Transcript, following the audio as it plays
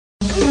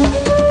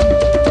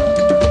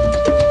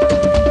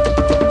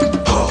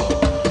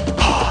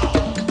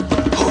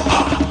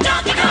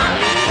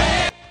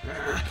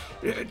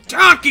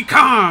Donkey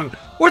Kong!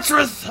 What's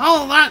with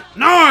all that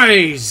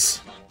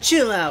noise?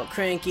 Chill out,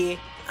 Cranky.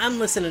 I'm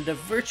listening to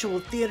Virtual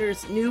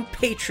Theater's new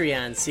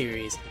Patreon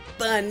series,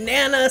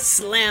 Banana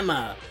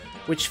Slamma,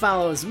 which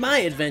follows my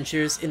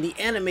adventures in the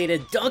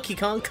animated Donkey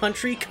Kong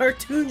Country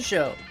cartoon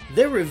show.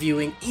 They're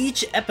reviewing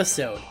each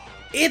episode.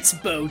 It's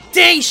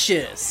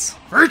bodacious!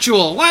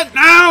 Virtual what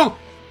now?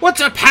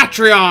 What's a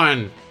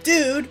Patreon?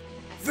 Dude,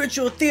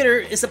 Virtual Theater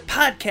is a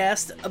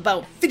podcast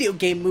about video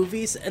game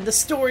movies and the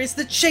stories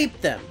that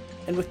shape them.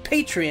 And with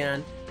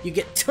Patreon, you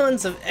get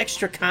tons of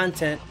extra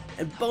content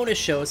and bonus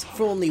shows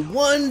for only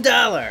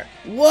 $1.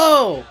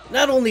 Whoa!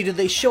 Not only do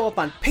they show up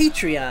on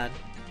Patreon,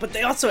 but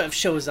they also have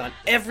shows on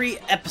every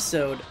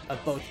episode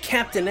of both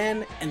Captain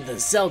N and the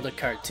Zelda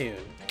cartoon.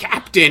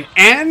 Captain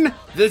N?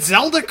 The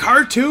Zelda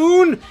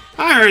cartoon?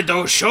 I heard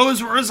those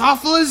shows were as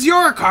awful as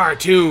your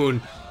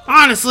cartoon.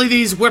 Honestly,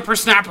 these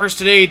whippersnappers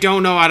today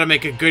don't know how to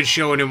make a good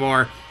show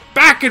anymore.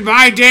 Back in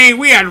my day,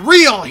 we had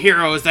real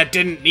heroes that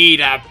didn't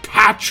need a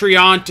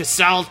Patreon to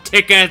sell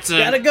tickets and...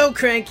 Gotta go,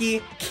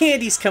 Cranky.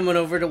 Candy's coming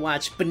over to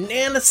watch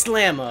Banana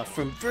Slamma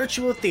from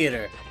Virtual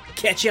Theater.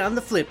 Catch you on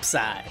the flip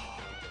side.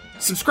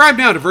 Subscribe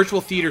now to Virtual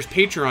Theater's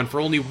Patreon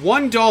for only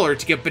 $1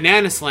 to get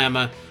Banana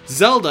Slamma,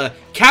 Zelda,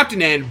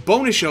 Captain N,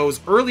 bonus shows,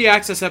 early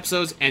access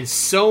episodes, and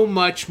so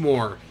much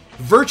more.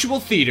 Virtual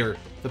Theater,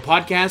 the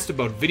podcast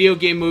about video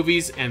game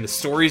movies and the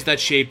stories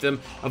that shape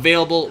them,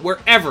 available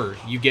wherever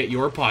you get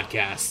your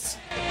podcasts.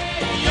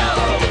 Hey, yo,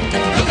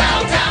 look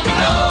out down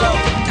below.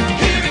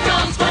 Here it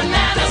comes,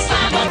 Banana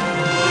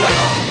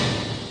Slamma.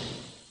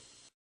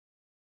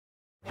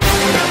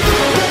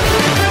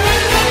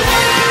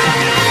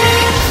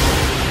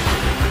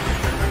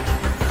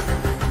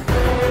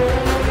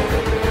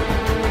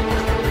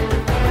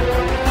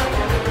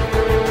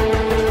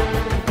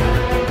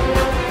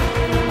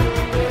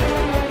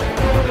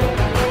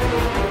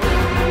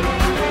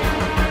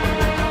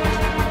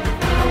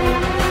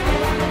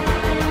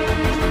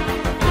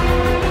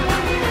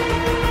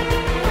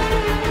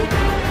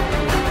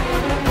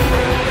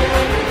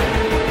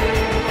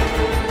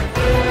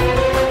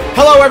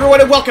 Hello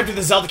everyone and welcome to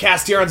the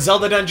ZeldaCast here on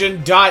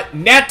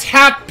ZeldaDungeon.net.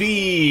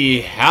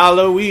 Happy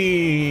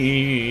Halloween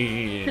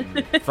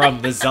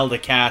from the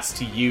ZeldaCast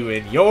to you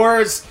and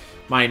yours.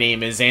 My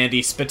name is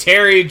Andy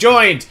Spiteri,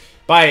 joined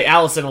by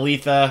Allison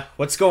Aletha.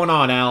 What's going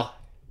on, Al?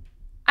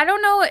 I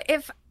don't know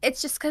if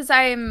it's just because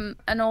I'm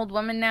an old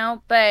woman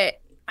now, but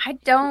I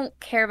don't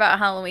care about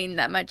Halloween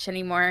that much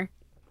anymore.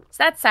 Is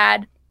that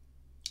sad?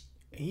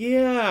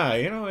 Yeah,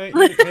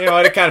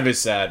 it kind of is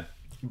sad.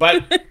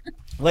 But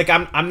like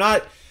I'm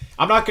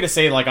not gonna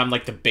say like I'm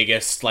like the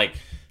biggest like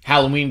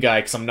Halloween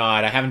guy, because I'm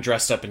not. I haven't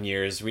dressed up in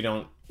years. We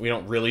don't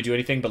really do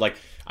anything, but like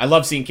I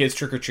love seeing kids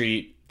trick or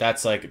treat.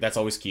 That's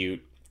always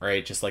cute,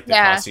 right? Just like the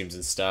costumes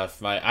and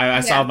stuff. I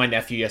saw my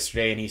nephew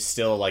yesterday, and he's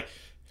still like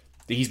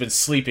he's been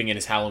sleeping in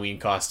his Halloween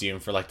costume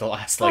for like the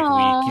last like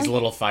week. He's a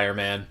little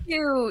fireman.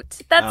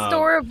 Cute. That's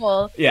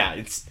adorable. Yeah,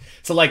 it's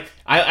so like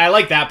I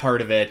like that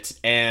part of it,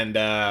 and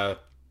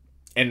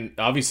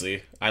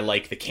obviously I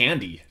like the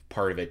candy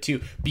part of it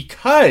too,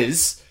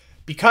 because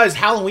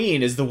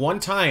Halloween is the one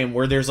time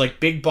where there's like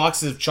big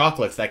boxes of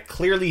chocolates that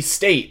clearly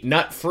state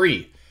nut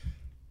free,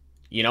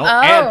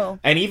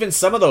 and even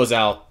some of those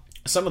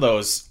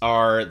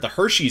are the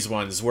Hershey's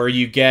ones where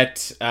you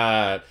get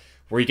like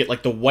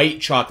the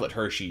white chocolate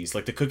Hershey's,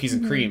 like the cookies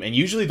and cream, and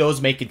usually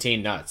those may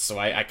contain nuts, so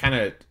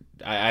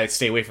I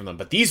stay away from them.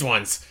 But these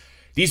ones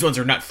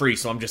are nut free,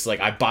 so I'm just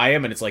like, I buy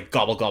them and it's like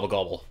gobble gobble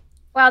gobble.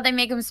 Wow, they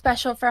make them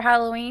special for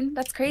Halloween?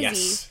 That's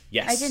crazy.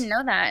 Yes. I didn't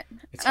know that.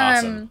 It's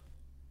awesome.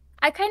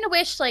 I kind of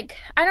wish, like,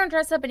 I don't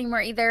dress up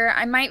anymore either.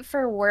 I might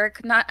for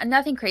work,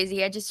 nothing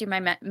crazy. I just do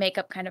my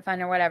makeup kind of fun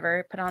or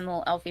whatever, put on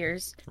little elf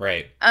ears.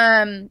 Right.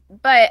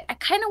 But I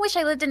kind of wish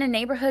I lived in a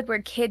neighborhood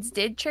where kids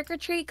did trick or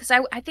treat, because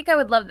I think I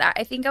would love that.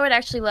 I think I would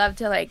actually love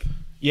to like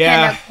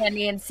hand out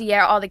candy and see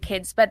all the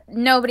kids, but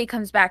nobody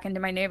comes back into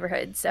my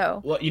neighborhood.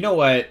 So well, you know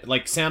what?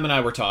 Like Sam and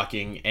I were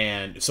talking,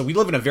 and so we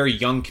live in a very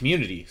young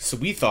community, so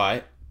we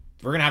thought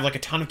we're gonna have like a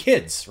ton of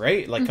kids,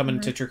 right? Like coming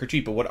to trick or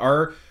treat. But what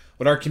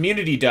our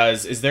community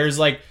does is there's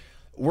like,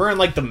 we're in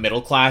like the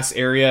middle class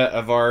area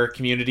of our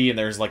community, and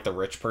there's like the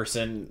rich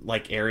person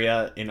like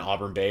area in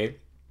Auburn Bay.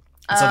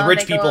 And so the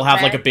rich people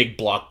have like a big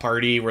block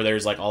party where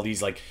there's like all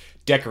these like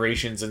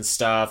decorations and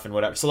stuff and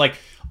whatever. So like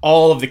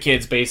all of the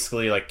kids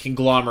basically like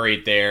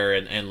conglomerate there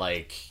and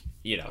like,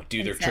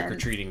 do their trick or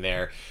treating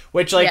there,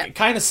 which like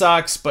kind of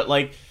sucks. But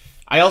like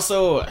I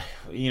also,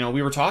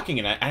 we were talking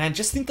and I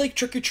just think like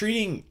trick or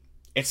treating,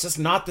 it's just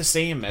not the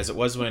same as it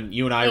was when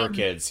you and I were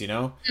kids,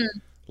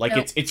 Like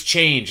it's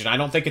changed, and I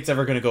don't think it's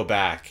ever going to go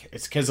back.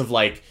 It's because of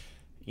like,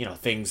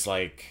 things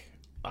like,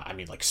 I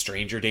mean, like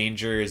stranger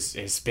danger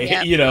is big,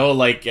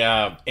 like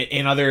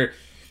in other,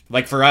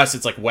 like for us,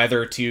 it's like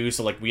weather too.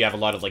 So like we have a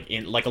lot of like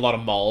a lot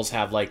of malls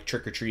have like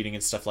trick or treating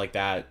and stuff like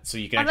that. So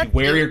you can actually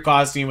wear your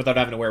costume without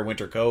having to wear a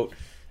winter coat.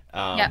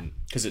 Yep.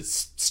 Because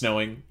it's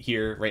snowing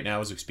here right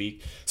now as we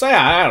speak. So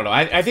yeah, I don't know.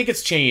 I think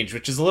it's changed,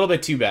 which is a little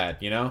bit too bad,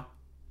 you know?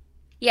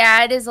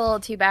 Yeah, it is a little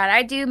too bad.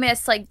 I do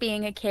miss like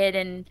being a kid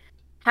and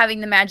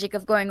having the magic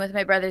of going with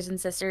my brothers and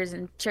sisters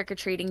and trick or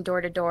treating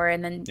door to door,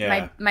 and then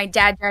Yeah. my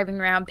dad driving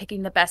around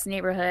picking the best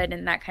neighborhood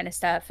and that kind of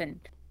stuff, and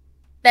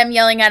them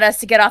yelling at us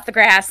to get off the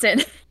grass.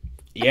 And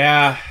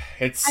Yeah,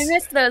 I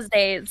miss those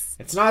days.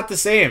 it's not the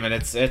same, and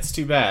it's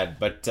too bad.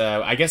 But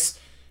I guess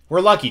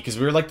we're lucky because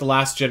we were like the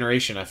last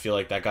generation. I feel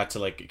like that got to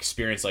like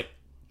experience like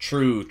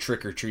true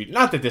trick or treat.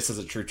 Not that this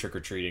isn't true trick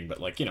or treating, but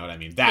like you know what I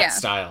mean. That Yeah.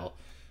 style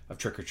of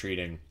trick or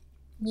treating.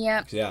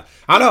 Yep. Yeah,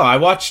 I don't know. I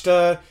watched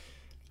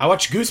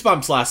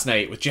Goosebumps last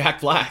night with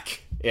Jack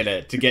Black in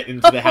it to get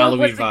into the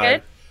Halloween Was it vibe.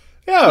 good?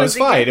 Yeah, it was Was it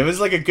fine. good? It was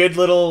like a good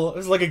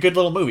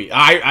little movie.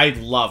 I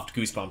loved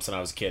Goosebumps when I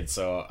was a kid,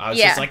 so I was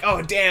Yeah. just like,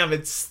 oh damn,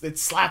 it's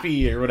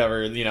slappy or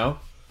whatever, you know.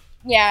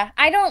 Yeah,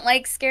 I don't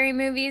like scary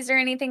movies or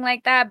anything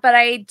like that, but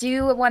I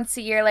do once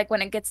a year, like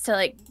when it gets to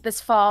like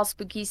this fall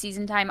spooky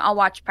season time, I'll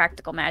watch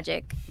Practical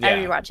Magic. I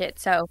Yeah. rewatch it,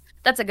 so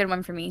that's a good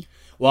one for me.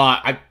 Well,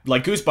 I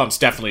like Goosebumps.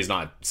 Definitely is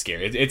not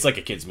scary. It's like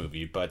a kids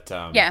movie, but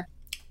Yeah.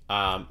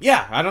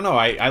 yeah. I don't know.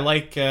 I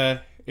like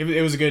it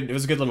was a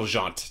good little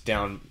jaunt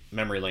down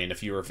memory lane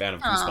if you were a fan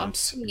of Aw, Goosebumps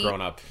sweet.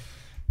 growing up.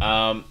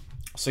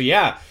 So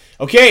yeah.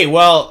 Okay.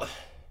 Well,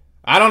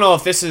 I don't know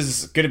if this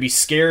is going to be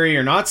scary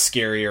or not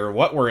scary or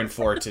what we're in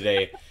for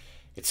today.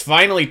 It's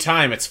finally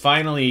time. It's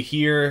finally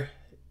here.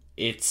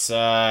 It's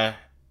an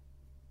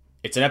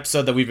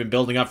episode that we've been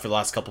building up for the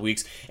last couple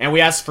weeks, and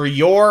we asked for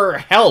your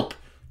help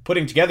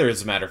putting together.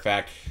 As a matter of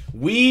fact,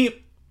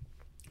 we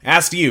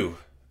asked you,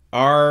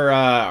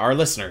 our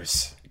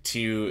listeners,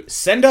 to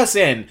send us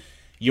in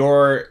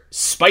your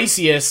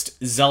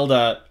spiciest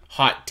Zelda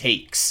hot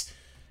takes,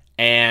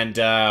 and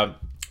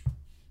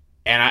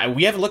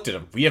we haven't looked at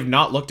them. We have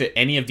not looked at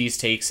any of these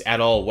takes at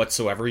all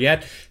whatsoever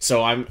yet.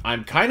 So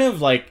I'm kind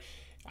of like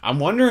I'm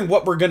wondering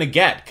what we're gonna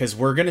get because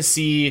we're gonna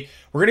see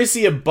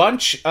a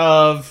bunch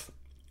of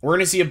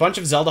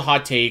Zelda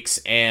hot takes,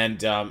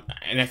 and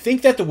I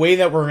think that the way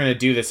that we're gonna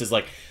do this is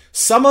like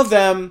some of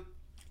them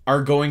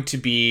are going to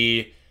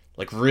be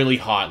like really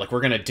hot, like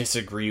we're gonna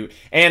disagree.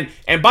 And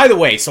by the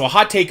way, so a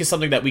hot take is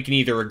something that we can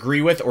either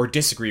agree with or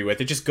disagree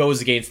with. It just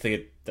goes against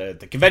the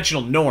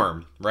conventional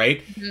norm,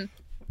 right? Mhm.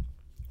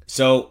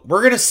 So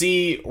we're gonna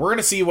see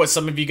what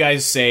some of you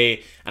guys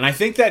say, and I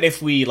think that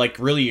if we like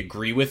really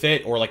agree with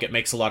it or like it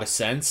makes a lot of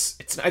sense,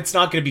 it's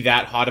not gonna be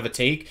that hot of a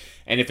take.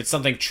 And if it's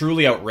something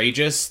truly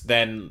outrageous,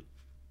 then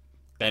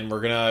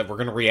we're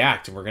gonna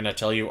react and we're gonna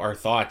tell you our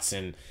thoughts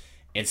and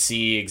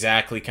see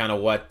exactly kind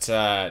of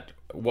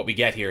what we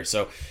get here.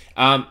 So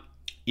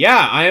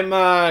yeah,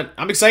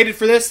 I'm excited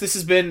for this. This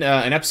has been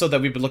an episode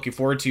that we've been looking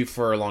forward to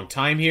for a long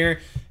time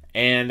here,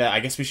 and I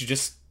guess we should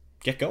just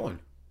get going.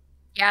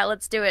 Yeah,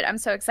 let's do it. I'm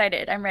so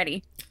excited. I'm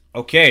ready.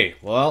 Okay,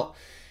 well,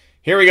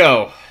 here we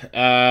go.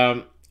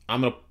 I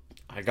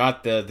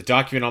got the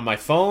document on my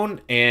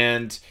phone,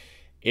 and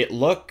it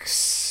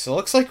looks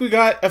like we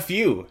got a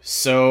few.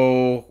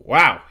 So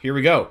wow, here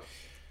we go.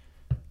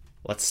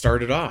 Let's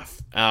start it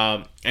off.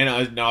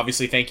 And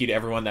obviously, thank you to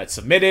everyone that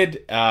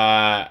submitted.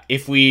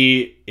 If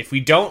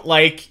we don't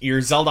like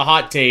your Zelda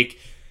hot take,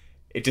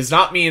 it does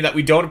not mean that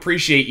we don't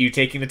appreciate you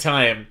taking the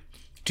time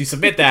to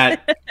submit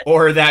that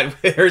or that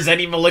there's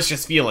any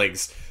malicious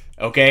feelings.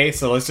 Okay,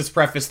 so let's just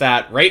preface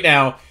that right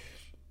now.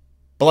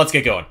 But let's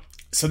get going.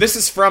 So this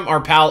is from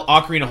our pal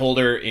Ocarina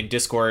Holder in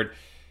Discord,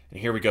 and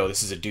here we go.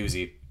 This is a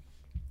doozy.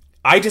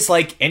 I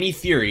dislike any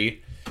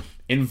theory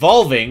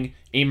involving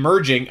a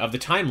merging of the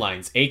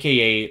timelines,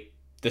 aka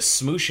the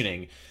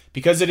smooshing,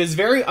 because it is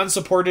very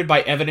unsupported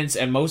by evidence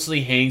and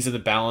mostly hangs in the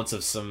balance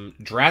of some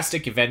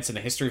drastic events in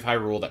the history of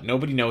Hyrule that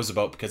nobody knows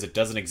about because it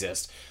doesn't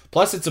exist.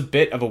 Plus, it's a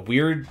bit of a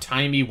weird,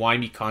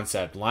 timey-wimey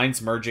concept,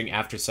 lines merging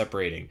after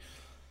separating.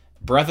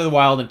 Breath of the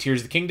Wild and Tears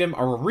of the Kingdom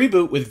are a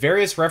reboot with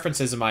various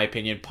references, in my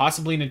opinion.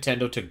 Possibly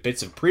Nintendo took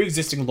bits of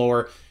pre-existing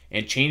lore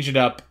and changed it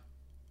up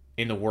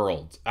in the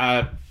world.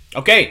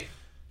 Okay,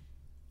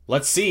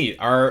 let's see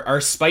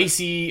our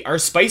spicy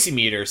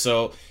meter.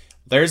 So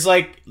there's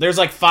like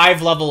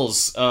 5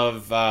 levels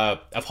of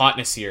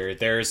hotness here.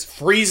 There's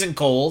freezing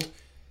cold,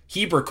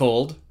 Hebrew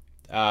cold,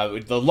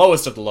 the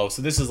lowest of the low.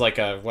 So this is like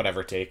a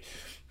whatever take.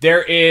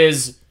 There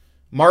is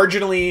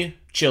marginally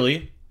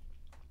chilly.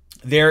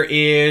 There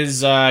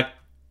is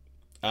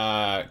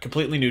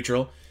completely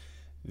neutral.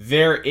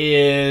 There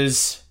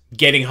is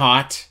getting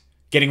hot,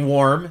 getting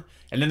warm,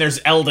 and then there's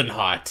Elden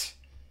hot.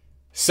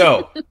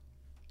 So,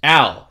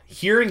 Al,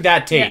 hearing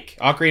that take,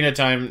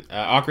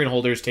 Ocarina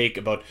Holder's take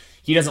about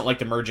he doesn't like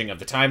the merging of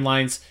the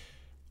timelines.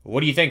 What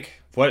do you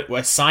think? What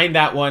assign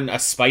that one a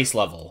spice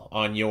level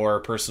on your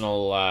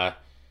personal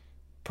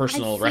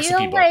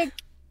recipe book? Like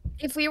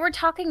if we were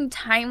talking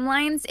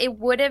timelines, it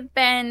would have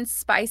been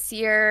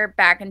spicier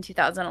back in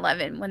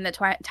 2011 when the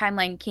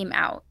timeline came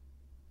out.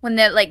 When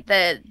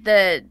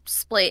the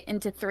split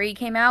into 3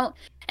 came out.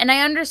 And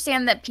I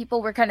understand that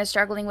people were kind of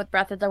struggling with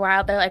Breath of the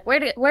Wild. They're like,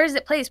 where is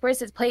it placed?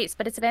 Where's its place?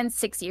 But it's been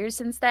 6 years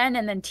since then,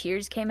 and then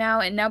Tears came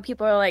out, and now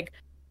people are like,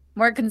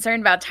 more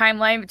concerned about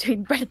timeline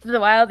between Breath of the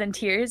Wild and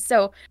Tears.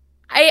 So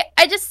I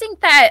just think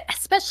that,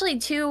 especially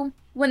too,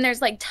 when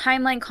there's like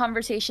timeline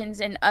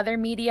conversations in other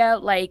media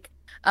like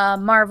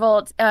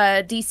Marvel,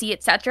 DC,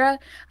 etc.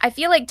 I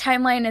feel like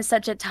timeline is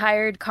such a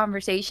tired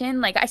conversation.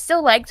 Like I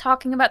still like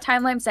talking about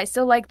timelines. I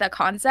still like the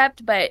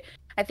concept, but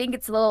I think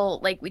it's a little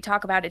like we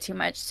talk about it too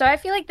much. So I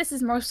feel like this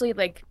is mostly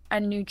like a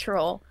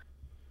neutral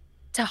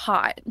to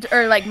hot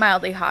or like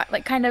mildly hot,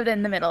 like kind of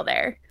in the middle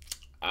there.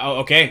 Oh,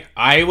 okay.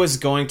 I was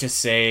going to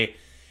say,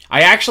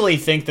 I actually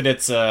think that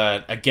it's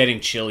a getting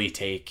chilly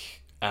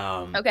take.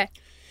 Okay.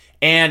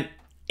 And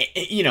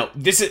you know,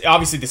 this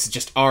is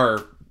just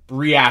our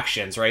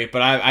reactions, right?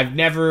 But I've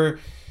never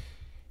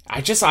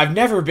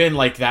been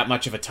like that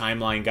much of a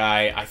timeline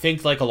guy. I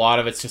think like a lot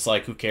of it's just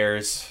like, who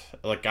cares?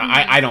 Like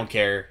I don't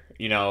care.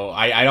 You know,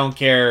 I don't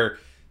care.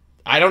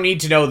 I don't need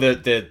to know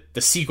the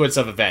sequence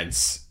of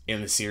events in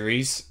the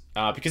series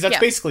because that's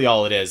basically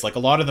all it is. Like a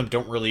lot of them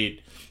don't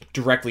really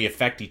directly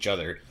affect each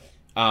other.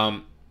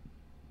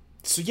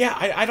 So yeah,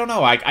 I don't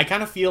know. I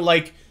kind of feel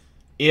like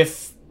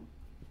if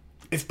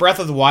Breath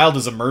of the Wild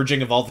is a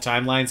merging of all the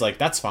timelines, like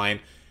that's fine.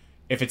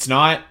 If it's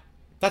not,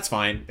 that's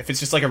fine. If it's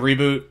just like a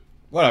reboot,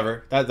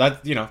 whatever.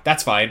 That you know,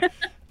 that's fine.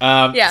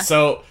 Yeah.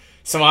 So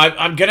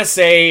I'm gonna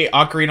say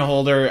Ocarina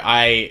Holder.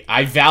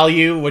 I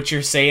value what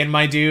you're saying,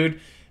 my dude.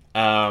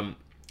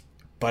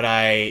 But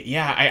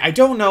I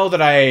don't know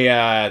that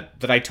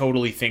I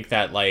totally think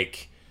that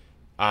like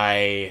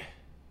I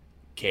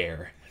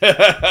care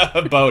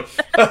about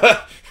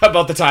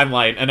the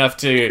timeline enough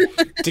to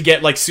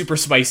get like super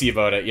spicy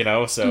about it, you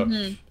know. So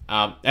and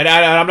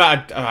I'm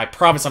not. I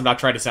promise I'm not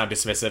trying to sound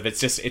dismissive.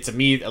 It's a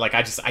me. Like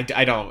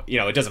I don't. You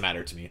know, it doesn't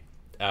matter to me.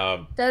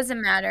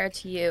 Doesn't matter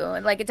to you.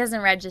 Like it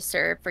doesn't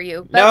register for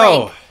you. But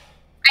no. like,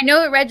 I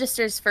know it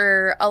registers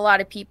for a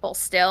lot of people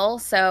still.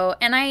 So,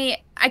 and I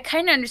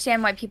kind of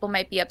understand why people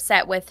might be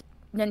upset with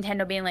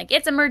Nintendo being like,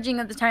 it's a merging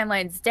of the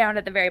timelines down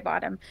at the very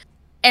bottom.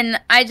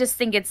 And I just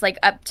think it's like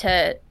up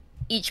to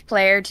each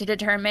player to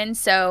determine.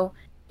 So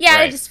yeah,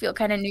 Right. I just feel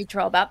kind of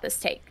neutral about this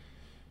take.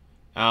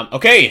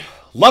 Okay,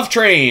 Love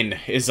Train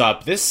is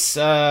up. This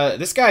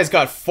guy's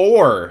got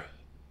 4.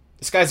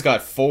 This guy's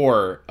got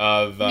 4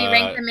 of. We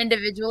rank them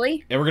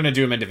individually. Yeah, we're gonna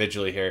do them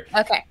individually here.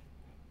 Okay.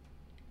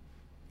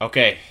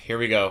 Okay, here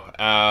we go.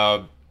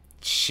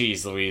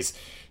 Jeez Louise.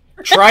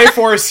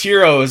 Triforce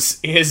Heroes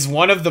is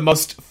one of the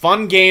most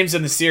fun games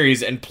in the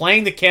series, and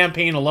playing the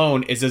campaign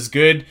alone is as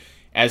good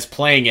as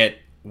playing it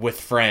with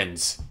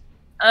friends.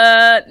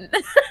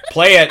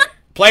 Play it.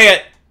 Play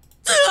it.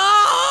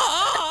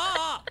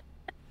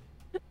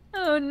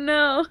 Oh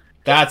no.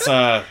 That's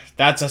a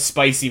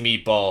spicy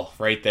meatball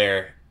right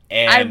there.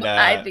 And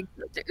I think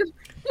so too.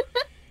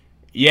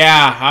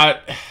 yeah,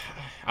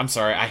 I'm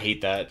sorry. I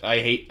hate that. I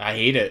hate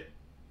it.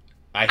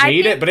 I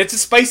hate it, but it's a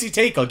spicy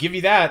take. I'll give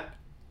you that.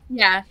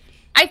 Yeah.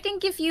 I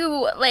think if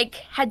you like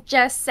had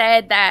just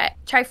said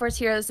that Triforce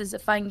Heroes is a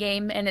fun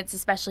game and it's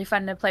especially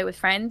fun to play with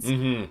friends,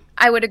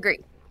 I would agree.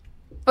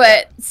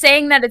 But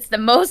saying that it's the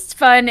most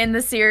fun in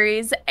the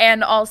series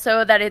and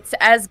also that it's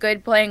as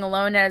good playing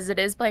alone as it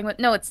is playing with...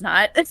 No, it's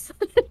not.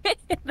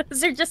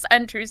 Those are just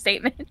untrue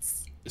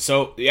statements.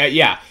 So,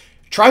 yeah.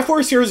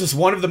 Triforce Heroes is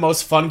one of the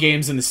most fun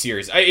games in the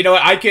series. You know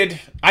what? I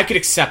could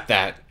accept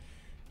that.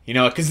 You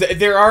know, because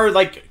there are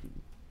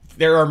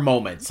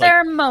moments. There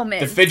are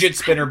moments. The fidget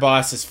spinner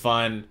boss is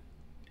fun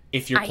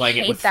if you're playing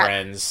it with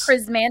friends.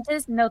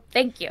 Prismantis? No,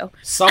 thank you.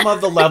 Some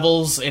of the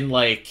levels in,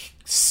 like,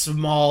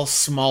 small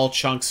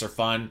chunks are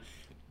fun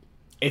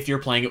if you're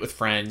playing it with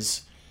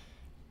friends.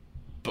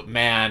 But,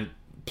 man,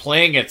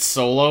 playing it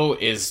solo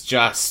is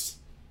just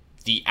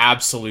the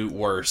absolute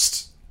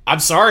worst. I'm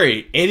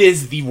sorry. It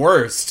is the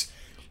worst.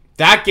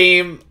 That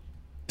game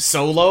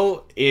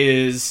solo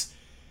is...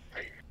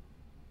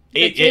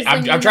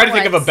 I'm trying to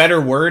think of a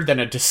better word than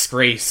a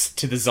disgrace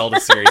to the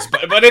Zelda series,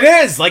 but it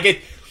is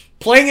like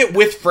playing it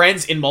with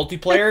friends in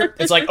multiplayer.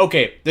 It's like,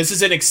 okay, this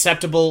is an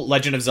acceptable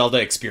Legend of Zelda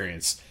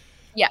experience.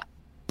 Yeah,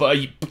 but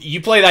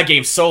you play that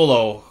game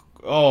solo.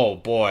 Oh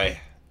boy,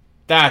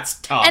 that's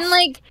tough. And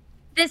like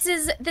this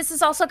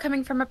is also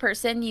coming from a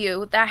person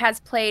that has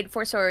played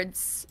Four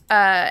Swords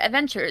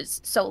Adventures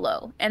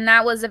solo, and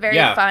that was a very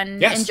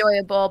fun,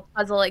 enjoyable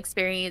puzzle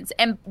experience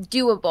and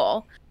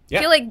doable. I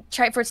feel like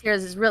Triforce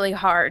Heroes is really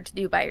hard to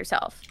do by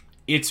yourself.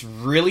 It's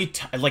really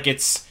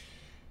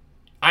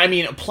I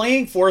mean,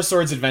 playing Four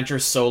Swords Adventure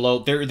solo,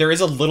 there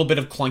is a little bit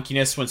of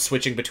clunkiness when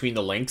switching between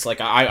the links.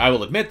 Like I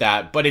will admit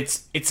that, but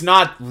it's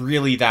not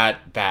really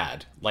that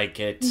bad. Like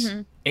it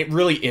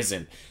really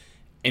isn't.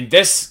 And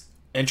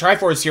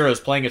Triforce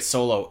Heroes playing it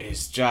solo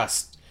is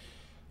just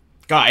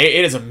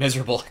it is a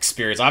miserable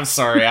experience. I'm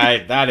sorry,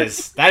 that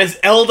is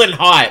Elden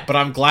hot, but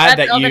I'm glad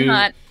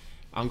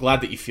I'm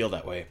glad that you feel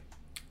that way.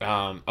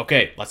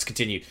 Okay, let's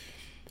continue.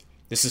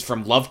 This is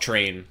from Love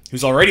Train,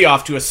 who's already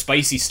off to a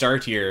spicy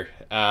start here.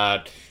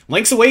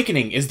 Link's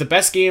Awakening is the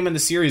best game in the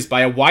series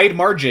by a wide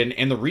margin,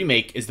 and the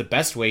remake is the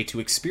best way to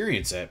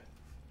experience it.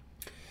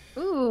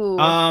 Ooh.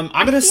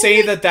 I'm gonna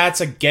say that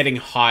that's a getting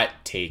hot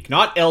take,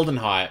 not Elden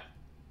hot,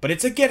 but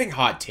it's a getting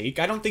hot take.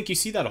 I don't think you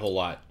see that a whole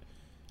lot.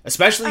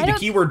 Especially the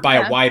keyword by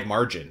yeah. a wide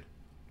margin.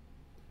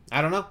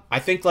 I don't know. I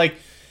think, like...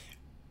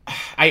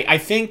 I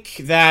think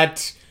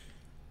that...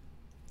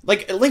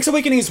 Like, Link's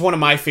Awakening is one of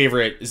my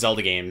favorite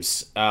Zelda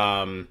games.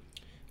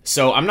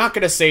 So I'm not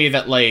going to say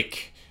that,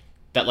 like...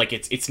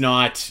 it's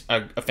not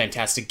a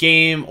fantastic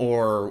game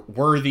or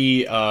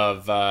worthy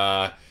of...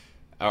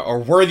 or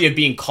worthy of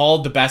being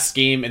called the best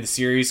game in the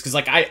series. Because,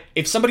 like,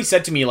 if somebody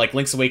said to me, like,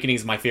 Link's Awakening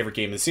is my favorite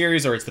game in the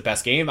series, or it's the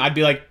best game, I'd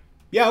be like,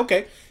 yeah,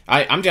 okay.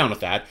 I'm down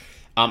with that.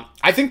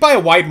 I think by a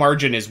wide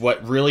margin is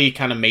what really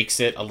kind of makes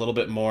it a little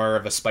bit more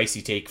of a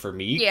spicy take for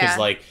me. Because,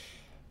 like,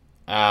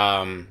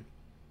 I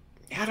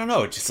don't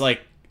know. Just,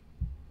 like,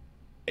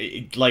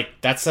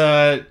 that's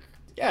a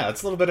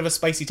little bit of a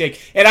spicy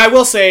take. And I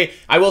will say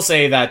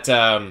that,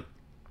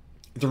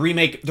 the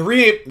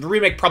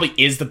remake probably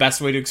is the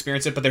best way to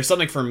experience it, but there's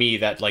something for me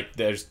that, like,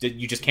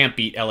 you just can't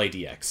beat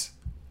LADX.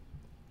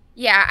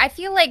 Yeah, I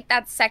feel like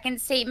that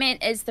second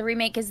statement is the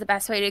remake is the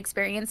best way to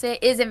experience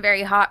it isn't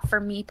very hot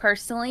for me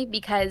personally,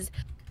 because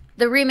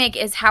the remake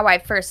is how I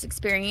first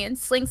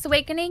experienced Link's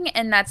Awakening,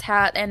 and that's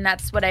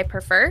what I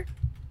prefer.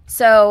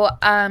 So,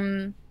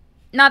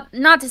 not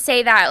to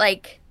say that,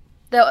 like,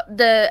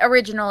 the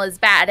original is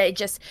bad. It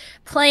just,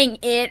 playing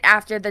it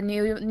after the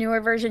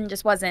newer version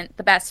just wasn't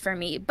the best for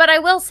me. But I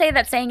will say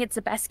that saying it's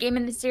the best game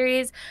in the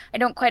series, I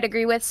don't quite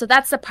agree with. So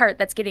that's the part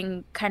that's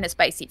getting kind of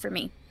spicy for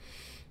me.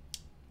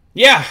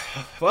 Yeah,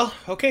 well,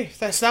 okay,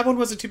 that one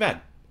wasn't too bad.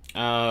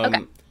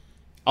 Okay.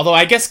 Although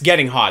I guess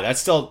getting hot, that's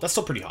still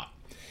pretty hot.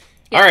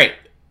 Yeah. All right,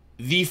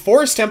 the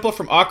Forest Temple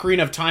from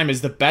Ocarina of Time is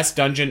the best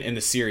dungeon in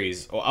the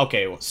series.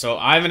 Okay, so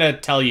I'm gonna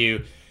tell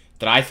you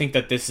that I think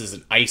that this is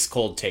an ice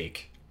cold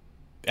take.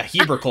 A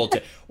Hebrew cold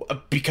take,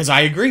 because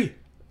I agree.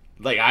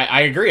 Like,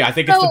 I agree. I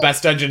think it's the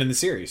best dungeon in the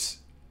series.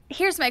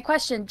 Here's my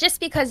question. Just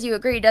because you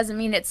agree doesn't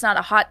mean it's not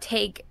a hot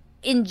take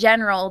in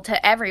general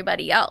to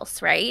everybody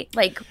else, right?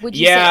 Like, would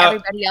you say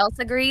everybody else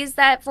agrees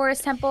that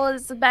Forest Temple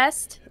is the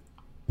best?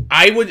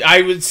 I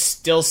would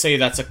still say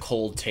that's a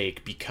cold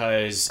take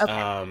because,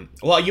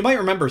 well, you might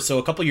remember, so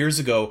a couple years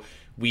ago,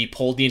 we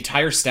polled the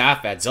entire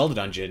staff at Zelda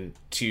Dungeon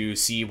to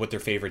see what their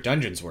favorite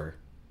dungeons were.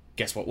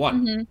 Guess what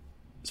won? Mm-hmm.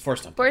 It's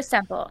Forest Temple. Forest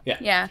Temple.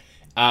 Yeah.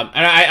 And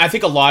I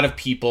think a lot of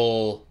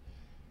people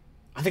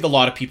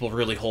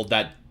really hold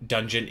that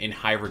dungeon in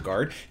high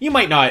regard. You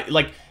might not,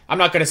 like, I'm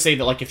not going to say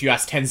that, like, if you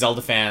ask 10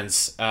 Zelda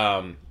fans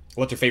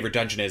what their favorite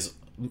dungeon is,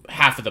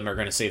 half of them are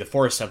going to say the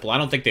Forest Temple. I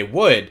don't think they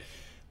would,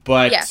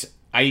 but yeah.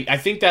 I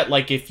think that,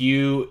 like, if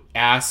you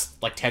ask,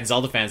 like, 10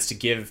 Zelda fans to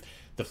give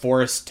the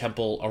Forest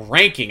Temple a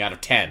ranking out of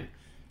 10,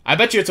 I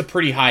bet you it's a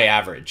pretty high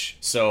average.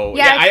 So,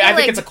 yeah, I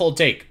think it's a cold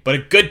take, but a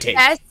good take.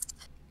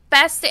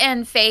 Best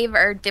and fave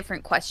are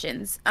different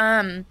questions.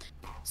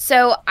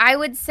 So I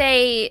would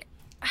say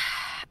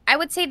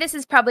this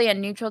is probably a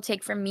neutral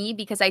take from me,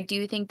 because I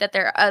do think that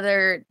there are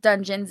other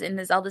dungeons in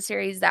the Zelda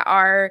series that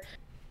are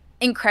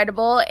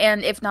incredible,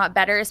 and if not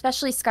better,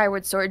 especially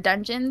Skyward Sword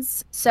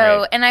dungeons.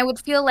 So, right. And I would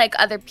feel like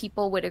other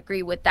people would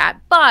agree with that.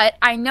 But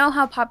I know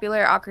how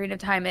popular Ocarina of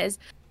Time is.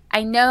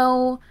 I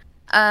know,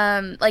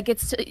 like,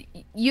 it's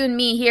you and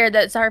me here,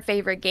 that's our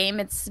favorite game.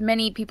 It's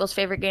many people's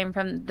favorite game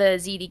from the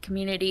ZD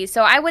community.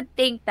 So I would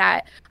think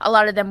that a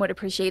lot of them would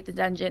appreciate the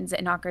dungeons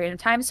in Ocarina of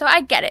Time. So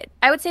I get it.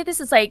 I would say this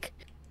is like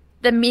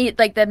the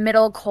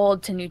middle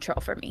cold to neutral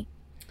for me.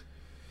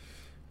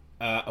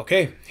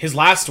 Okay, his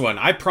last one.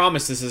 I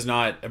promise this is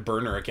not a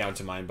burner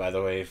account of mine, by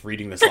the way,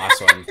 reading this last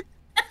one.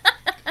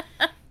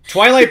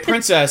 Twilight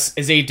Princess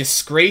is a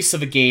disgrace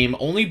of a game,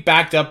 only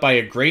backed up by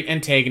a great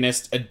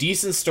antagonist, a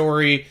decent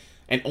story,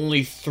 and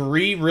only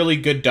 3 really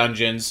good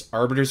dungeons: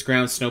 Arbiter's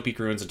Ground, Snow Peak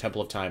Ruins, and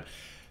Temple of Time.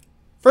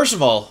 First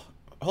of all,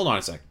 hold on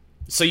a sec.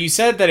 So you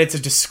said that it's a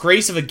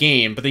disgrace of a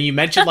game, but then you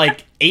mentioned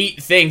like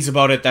 8 things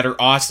about it that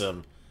are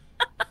awesome.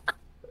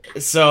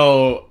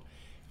 So...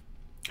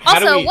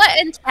 Also, what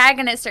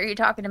antagonist are you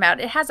talking about?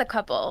 It has a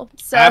couple.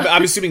 So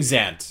I'm assuming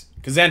Zant,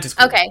 because Zant is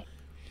cool. Okay.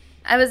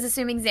 I was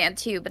assuming Zant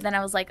too, but then I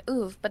was like,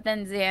 oof, but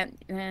then Zant...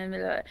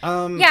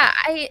 yeah,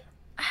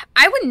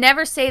 I would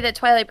never say that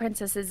Twilight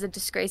Princess is a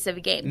disgrace of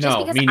a game. Just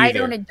because I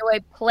don't enjoy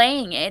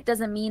playing it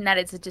doesn't mean that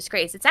it's a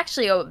disgrace. It's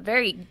actually a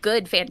very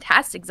good,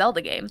 fantastic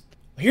Zelda game.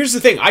 Here's the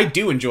thing. I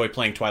do enjoy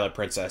playing Twilight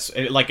Princess.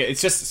 It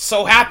just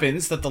so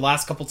happens that the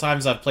last couple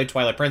times I've played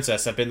Twilight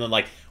Princess have been in,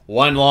 like,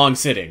 one long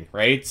sitting,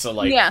 right? So,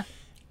 like... Yeah.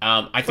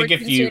 I think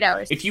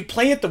if you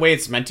play it the way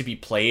it's meant to be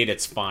played,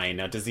 it's fine.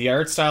 Now, does the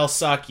art style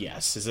suck?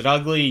 Yes. Is it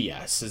ugly?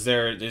 Yes. Is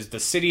the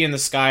City in the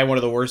Sky one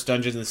of the worst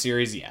dungeons in the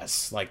series?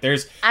 Yes. Like,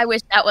 there's... I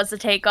wish that was the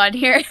take on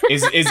here.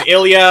 is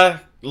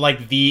Ilya,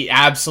 like, the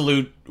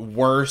absolute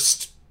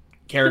worst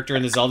character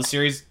in the Zelda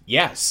series?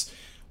 Yes.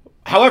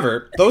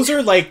 However, those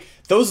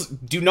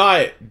do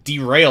not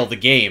derail the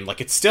game.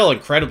 Like, it's still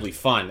incredibly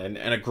fun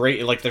and a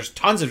great... Like, there's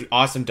tons of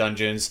awesome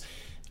dungeons.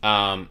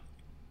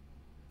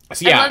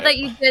 So, yeah. I love that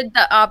you did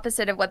the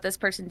opposite of what this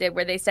person did,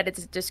 where they said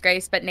it's a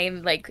disgrace, but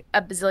named, like, a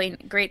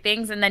bazillion great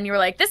things, and then you were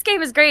like, this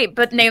game is great,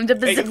 but named a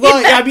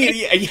bazillion I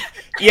mean,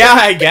 yeah,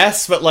 I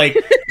guess, but, like,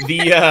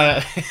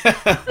 the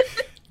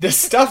the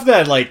stuff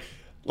that like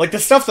the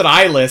stuff that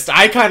I list,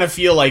 I kind of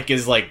feel like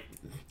is like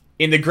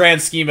in the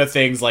grand scheme of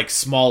things like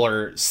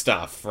smaller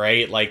stuff,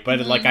 right? Like, but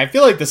like I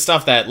feel like the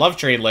stuff that Love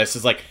Train lists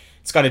is like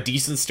it's got a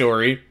decent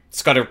story,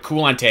 it's got a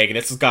cool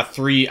antagonist, it's got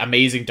 3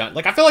 amazing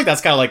like I feel like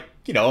that's kind of like,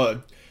 you know,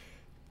 a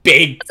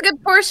big. That's a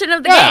good portion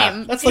of the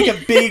game. That's like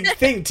a big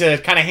thing to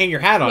kind of hang your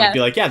hat on and be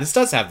like, yeah, this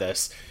does have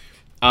this.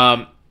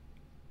 So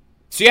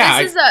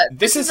yeah,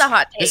 this is a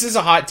hot take. This is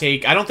a hot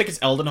take. I don't think it's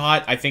Elden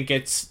hot. I think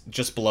it's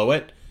just below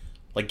it,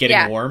 like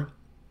getting warm.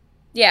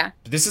 Yeah.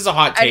 But this is a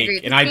hot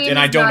take, and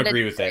I don't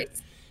agree with it.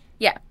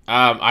 Yeah.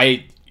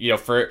 I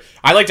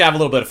like to have a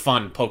little bit of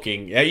fun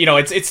poking. You know,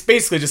 it's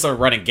basically just a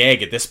running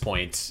gag at this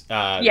point.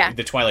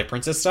 The Twilight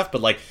Princess stuff,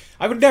 but like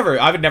I would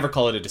never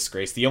call it a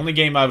disgrace. The only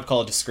game I would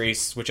call a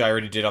disgrace, which I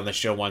already did on the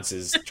show once,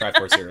 is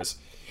Triforce Heroes.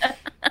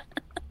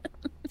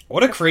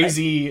 What a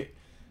crazy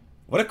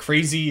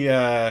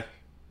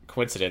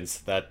coincidence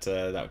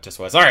that just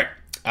was. All right.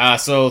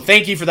 So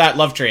thank you for that,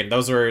 Love Train.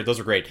 Those were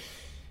great.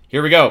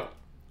 Here we go.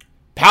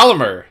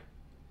 Palomer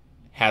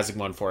has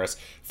one for us.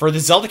 For the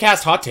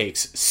ZeldaCast hot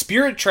takes,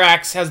 Spirit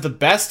Tracks has the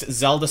best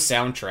Zelda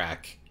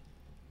soundtrack.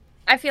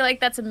 I feel like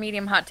that's a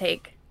medium hot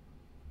take.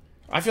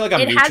 I feel like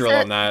I'm neutral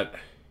on that.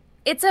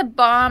 It's a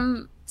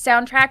bomb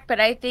soundtrack, but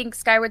I think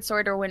Skyward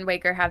Sword or Wind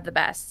Waker have the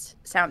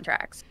best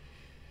soundtracks.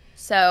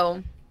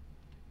 So,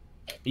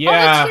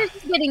 yeah, Tears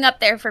is getting up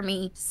there for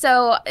me.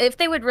 So if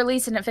they would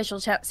release an official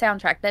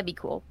soundtrack, that'd be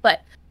cool.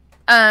 But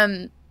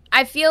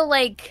I feel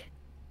like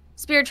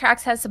Spirit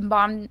Tracks has some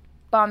bomb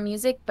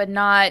music, but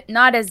not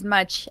as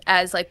much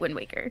as like Wind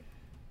Waker.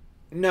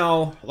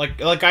 No,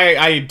 like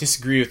I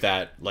disagree with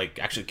that, like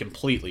actually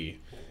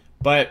completely.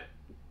 But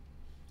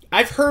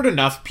I've heard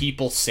enough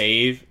people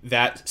say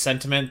that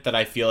sentiment that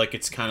I feel like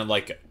it's kind of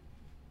like,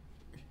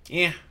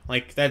 yeah,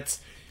 like that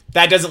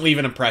doesn't leave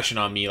an impression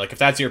on me. Like if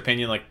that's your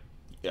opinion, like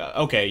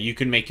okay, you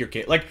can make your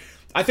case. Like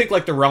I think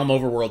like the Realm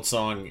Overworld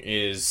song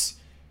is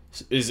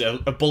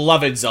a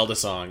beloved Zelda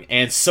song,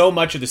 and so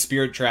much of the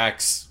Spirit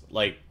Tracks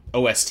like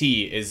OST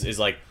is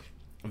like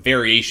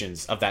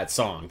variations of that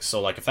song. So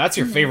like if that's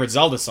your favorite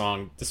Zelda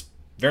song, this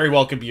very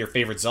well could be your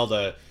favorite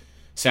Zelda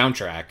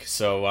soundtrack.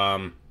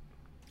 So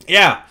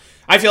yeah,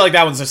 I feel like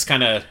that one's just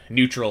kind of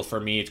neutral for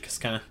me. It's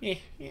just kind of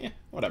yeah,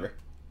 whatever.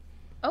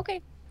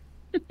 Okay.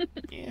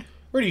 Yeah.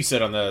 Where do you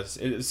sit on the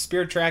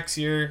Spirit Tracks?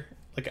 Your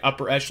like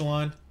upper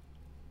echelon?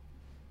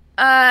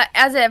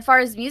 As far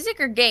as music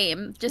or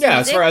game? Just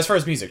music? as far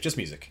as music, just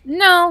music.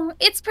 No,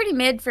 it's pretty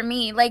mid for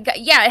me. Like,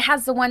 yeah, it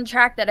has the one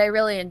track that I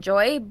really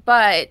enjoy,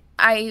 but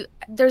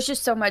there's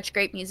just so much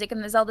great music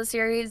in the Zelda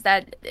series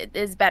that it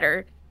is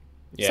better.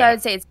 Yeah. So I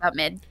would say it's about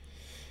mid.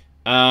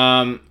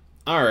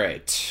 All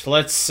right,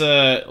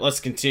 let's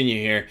continue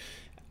here.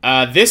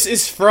 This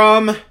is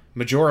from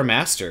Majora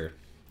Master.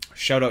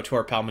 Shout out to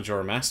our pal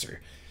Majora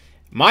Master.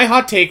 My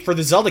hot take for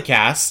the Zelda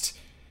cast: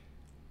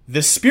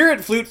 the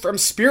Spirit Flute from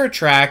Spirit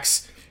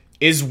Tracks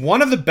is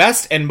one of the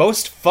best and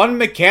most fun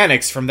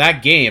mechanics from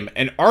that game,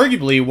 and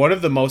arguably one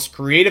of the most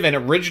creative and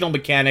original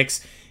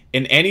mechanics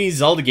in any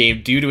Zelda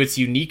game due to its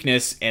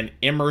uniqueness and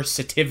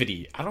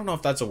immersivity. I don't know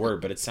if that's a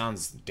word, but it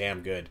sounds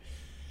damn good.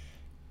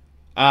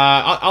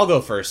 I'll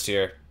go first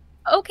here.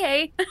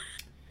 Okay.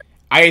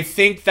 I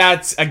think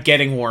that's a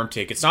getting warm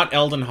take. It's not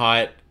Elden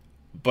Hot,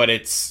 but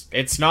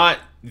it's not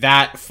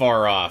that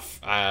far off.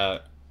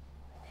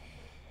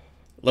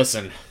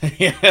 Listen,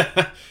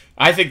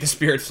 I think the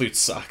Spirit Flute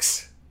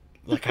sucks.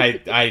 Like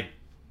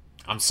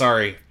I'm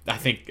sorry. I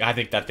think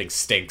that thing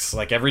stinks.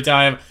 Like every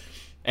time,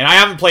 and I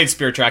haven't played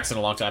Spirit Tracks in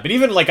a long time. But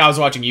even like I was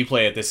watching you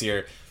play it this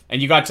year,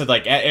 and you got to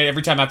like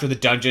every time after the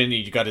dungeon,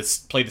 you got to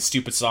play the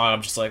stupid song.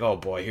 I'm just like, oh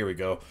boy, here we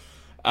go.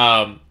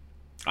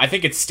 I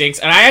think it stinks,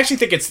 and I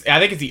think it's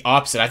the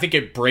opposite. I think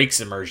it breaks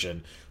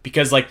immersion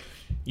because like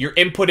you're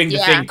inputting the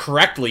thing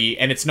correctly,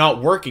 and it's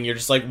not working. You're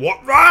just like, what?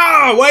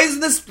 Ah, why isn't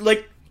this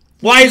like?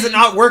 Why is it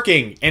not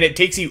working? And it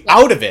takes you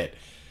out of it.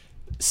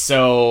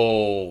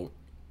 So,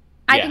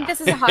 yeah. I think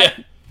this is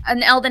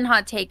an Elden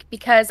hot take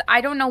because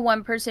I don't know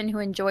one person who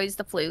enjoys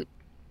the flute.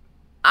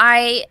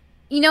 I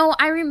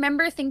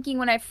remember thinking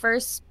when I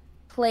first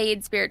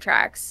played Spirit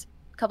Tracks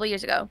a couple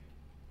years ago,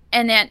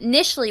 and then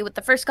initially with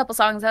the first couple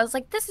songs, I was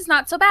like, this is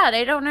not so bad.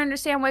 I don't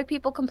understand why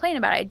people complain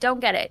about it. I don't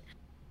get it.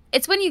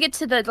 It's when you get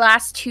to the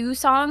last 2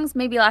 songs,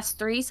 maybe last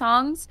 3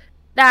 songs,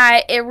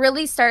 that it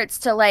really starts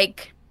to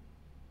like,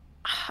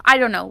 I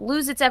don't know,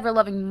 lose its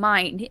ever-loving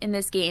mind in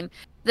this game.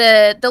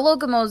 The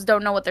Logomos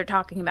don't know what they're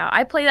talking about.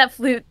 I play that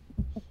flute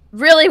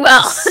really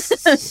well.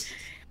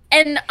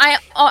 And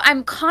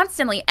I'm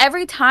constantly,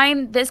 every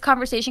time this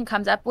conversation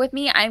comes up with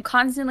me, I'm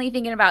constantly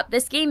thinking about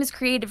this game is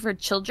created for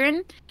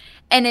children.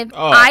 And if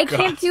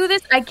can't do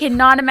this, I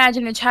cannot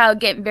imagine a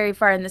child getting very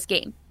far in this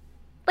game.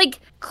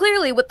 Like,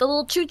 clearly, with the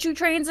little choo-choo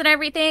trains and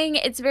everything,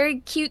 it's a very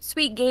cute,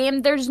 sweet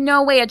game. There's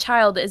no way a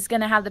child is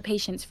going to have the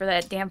patience for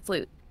that damn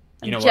flute.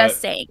 I'm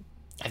just saying.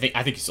 I think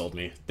you sold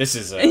me. This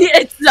is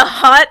it's a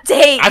hot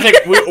take. I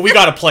think we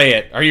got to play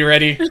it. Are you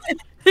ready?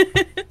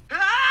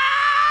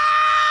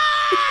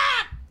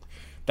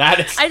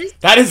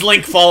 That is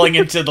Link falling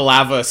into the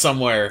lava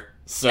somewhere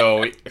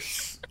So,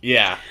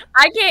 yeah.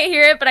 I can't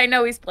hear it, but I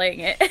know he's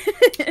playing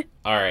it.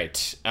 All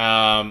right.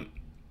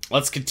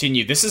 Let's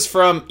continue. This is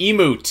from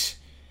Emoot.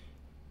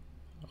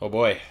 Oh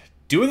boy.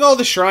 Doing all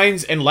the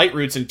shrines and light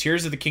roots in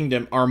Tears of the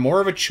Kingdom are more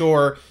of a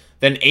chore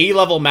than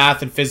A-level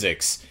math and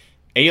physics.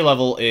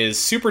 A-level is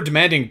super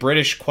demanding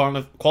British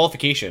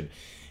qualification.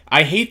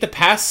 I hate the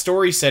past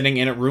story setting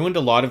and it ruined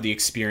a lot of the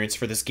experience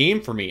for this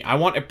game for me. I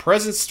want a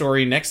present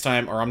story next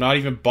time or I'm not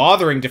even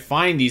bothering to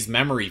find these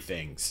memory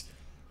things.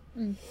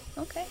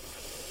 Okay.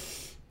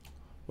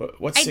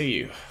 What say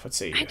you?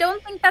 I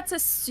don't think that's a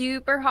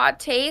super hot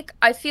take.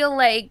 I feel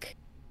like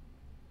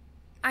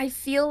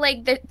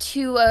that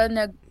to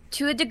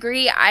a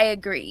degree, I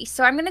agree.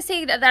 So I'm gonna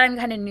say that I'm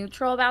kind of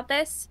neutral about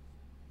this.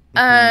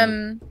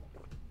 I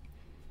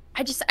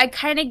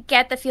kind of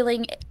get the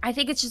feeling. I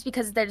think it's just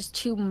because there's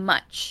too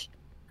much.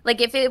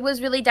 Like if it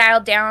was really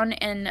dialed down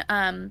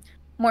and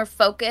more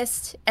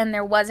focused, and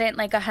there wasn't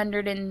like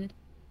 20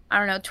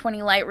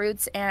 light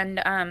roots,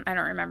 and I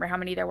don't remember how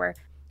many there were,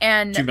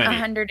 and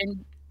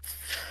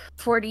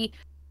 140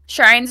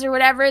 shrines or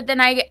whatever,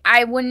 then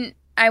I wouldn't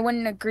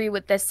agree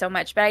with this so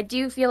much. But I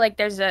do feel like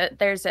there's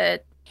a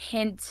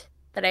hint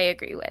that I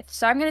agree with.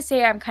 So I'm gonna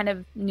say I'm kind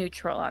of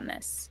neutral on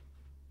this.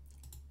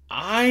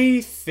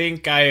 I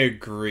think I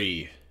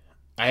agree.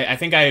 I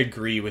think I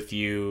agree with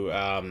you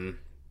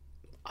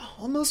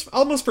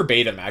almost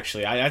verbatim,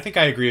 actually. I think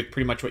I agree with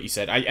pretty much what you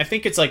said. I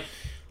think it's like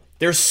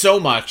there's so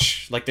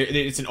much, like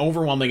it's an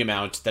overwhelming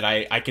amount that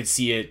I could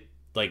see it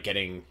like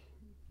getting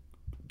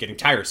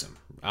tiresome.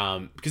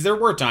 Because there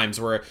were times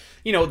where,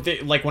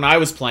 like when I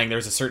was playing, there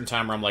was a certain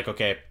time where I'm like,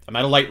 okay, I'm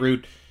at a light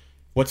route.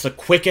 What's the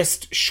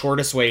quickest,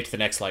 shortest way to the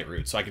next light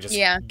route so I can just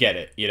get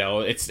it?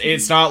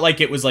 It's not like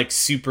it was like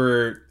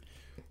super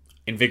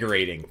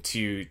invigorating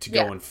to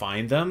go and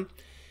find them.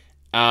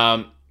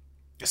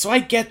 So I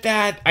get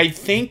that. I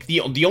think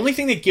the only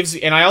thing that gives,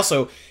 and I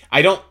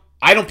don't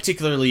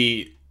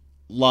particularly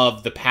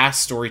love the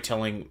past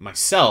storytelling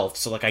myself,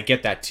 so like I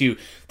get that too.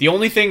 The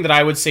only thing that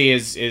I would say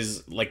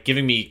is like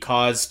giving me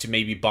cause to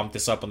maybe bump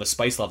this up on the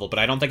spice level, but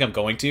I don't think I'm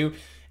going to,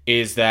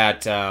 is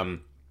that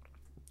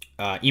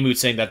Emoot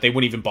saying that they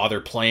wouldn't even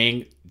bother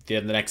playing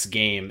the next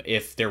game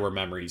if there were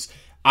memories.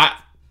 I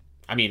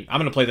mean, I'm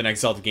gonna play the next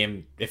Zelda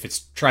game if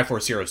it's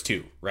Triforce Heroes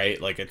 2, right?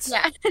 Like it's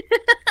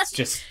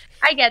just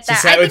I get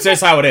that. It's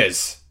just how it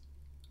is.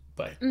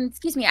 But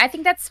excuse me, I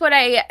think that's what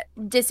I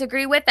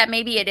disagree with. That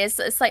maybe it is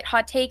a slight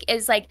hot take.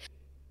 Is like,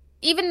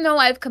 even though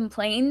I've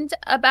complained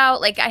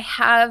about, like, I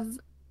have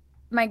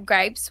my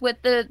gripes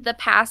with the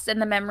past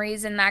and the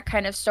memories and that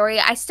kind of story,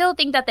 I still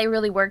think that they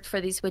really worked for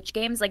these Switch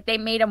games. Like, they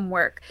made them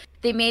work.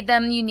 They made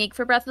them unique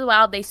for Breath of the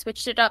Wild. They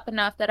switched it up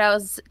enough that I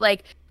was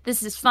like,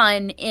 this is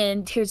fun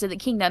in Tears of the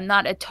Kingdom,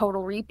 not a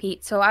total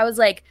repeat. So I was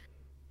like,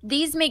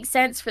 these make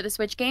sense for the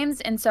Switch games,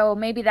 and so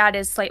maybe that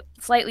is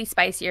slightly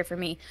spicier for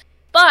me.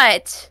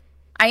 But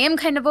I am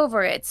kind of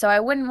over it, so I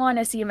wouldn't want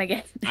to see him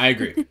again. I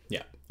agree.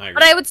 Yeah, I agree.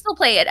 But I would still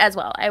play it as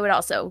well. I would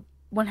also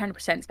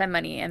 100% spend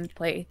money and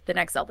play the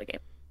next Zelda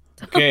game.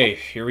 Okay,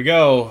 here we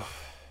go.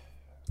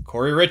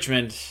 Corey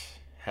Richmond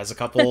has a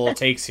couple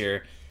takes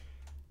here.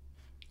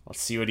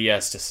 Let's see what he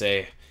has to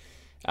say.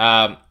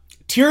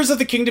 Tears of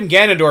the Kingdom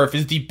Ganondorf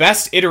is the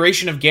best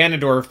iteration of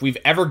Ganondorf we've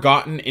ever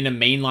gotten in a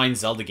mainline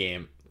Zelda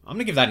game. I'm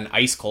gonna give that an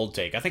ice cold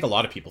take. I think a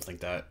lot of people think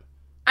that.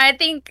 I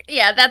think,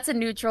 yeah, that's a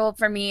neutral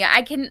for me.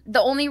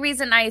 The only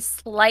reason I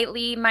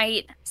slightly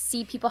might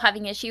see people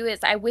having issue is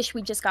I wish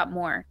we just got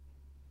more.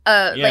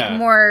 Like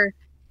more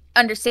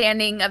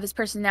understanding of his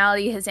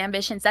personality, his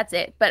ambitions, that's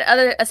it. But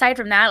aside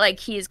from that, like,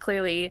 he is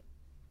clearly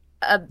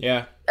a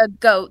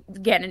goat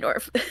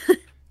Ganondorf.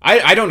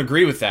 I don't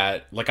agree with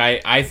that. Like,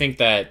 I think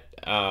that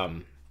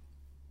God,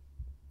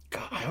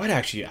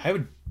 I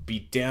would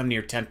be damn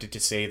near tempted to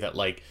say that,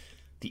 like,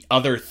 the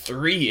other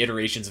 3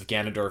 iterations of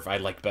Ganondorf I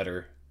like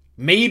better.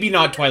 Maybe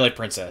not Twilight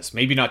Princess,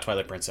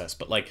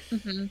 but like,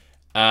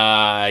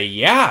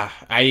 yeah,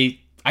 I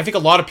think a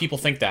lot of people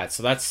think that,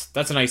 so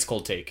that's an ice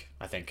cold take,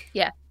 I think.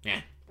 Yeah.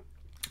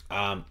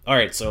 All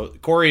right, so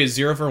Corey is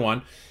 0 for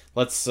 1.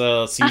 Let's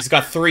see, he's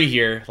got 3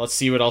 here. Let's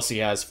see what else he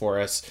has for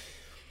us.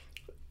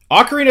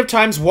 Ocarina of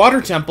Time's Water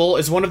Temple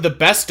is one of the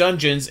best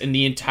dungeons in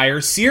the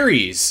entire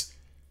series.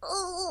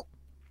 Oh,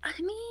 I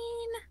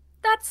mean,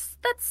 that's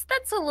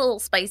a little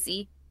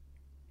spicy.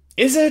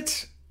 Is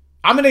it?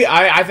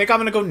 I think I'm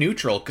gonna go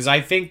neutral, because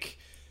I think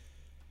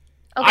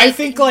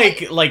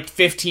like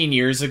 15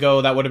 years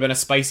ago that would have been a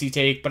spicy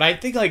take, but I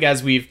think, like,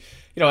 as we've,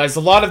 as a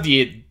lot of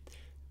the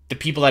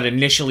people that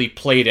initially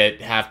played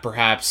it have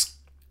perhaps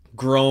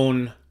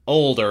grown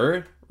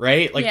older,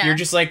 right? Like, you're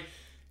just like,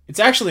 it's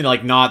actually,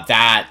 like, not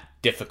that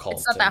difficult.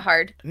 It's not that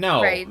hard.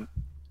 No. Right.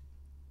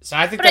 So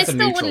I think that's a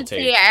neutral take. But I still wouldn't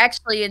say I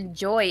actually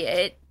enjoy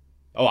it.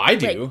 Oh, I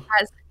do.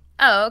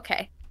 Oh,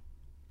 okay.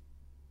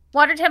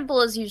 Water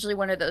Temple is usually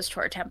one of those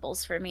chore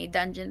temples for me,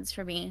 dungeons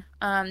for me.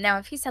 Now,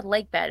 if he said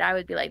Lake Bed, I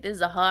would be like, this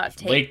is a hot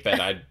take. Lake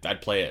Bed,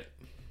 I'd play it.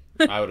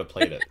 I would have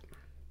played it.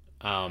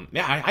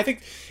 Yeah, I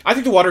think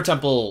the Water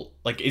Temple,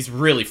 like, is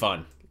really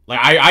fun.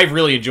 Like, I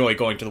really enjoy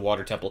going to the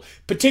water temple,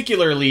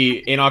 particularly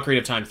in Ocarina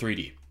of Time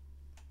 3D.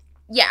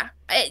 Yeah,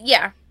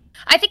 yeah.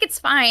 I think it's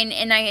fine,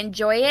 and I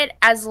enjoy it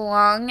as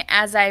long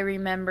as I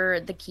remember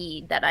the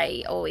key that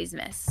I always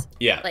miss.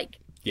 Yeah. Like,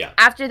 yeah.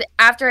 After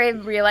I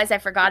realized I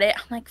forgot it,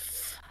 I'm like,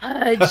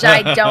 fudge,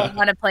 I don't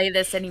want to play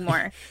this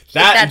anymore.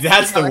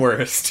 That's the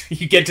worst.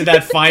 You get to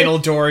that final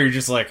door, you're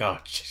just like, oh,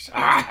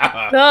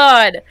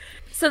 God.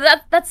 So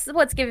that's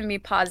what's giving me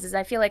pause, is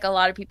I feel like a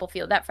lot of people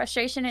feel that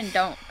frustration and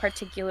don't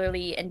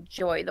particularly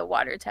enjoy the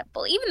water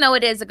temple, even though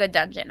it is a good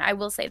dungeon. I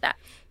will say that.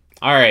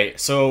 All right,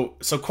 so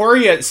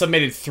Corey had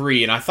submitted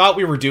 3, and I thought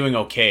we were doing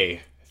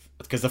okay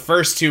because the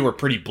first 2 were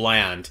pretty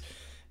bland,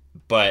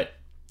 but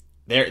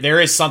there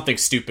is something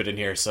stupid in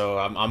here, so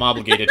I'm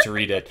obligated to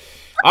read it.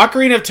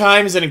 Ocarina of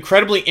Time is an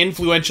incredibly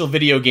influential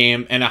video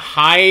game and a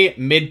high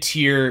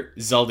mid-tier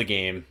Zelda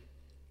game.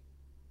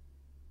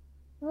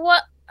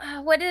 What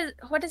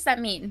does that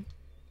mean?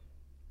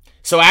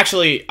 So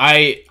actually,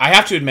 I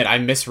have to admit I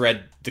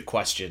misread the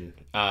question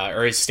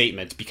or his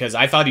statement, because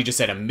I thought he just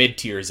said a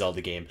mid-tier Zelda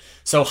game.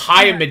 So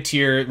high and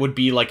mid-tier would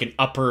be like an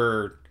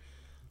upper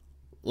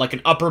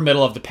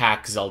middle of the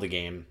pack Zelda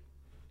game,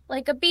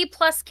 like a B+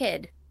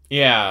 kid.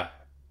 Yeah,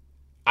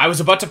 I was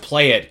about to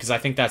play it because I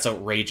think that's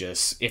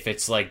outrageous. If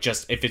it's like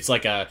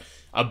a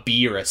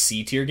B or a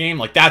C tier game,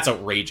 like that's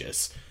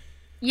outrageous.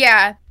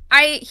 Yeah,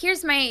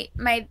 here's my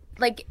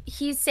like,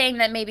 he's saying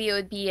that maybe it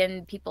would be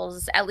in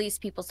at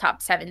least people's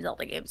top 7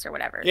 Zelda games or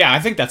whatever. Yeah, I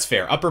think that's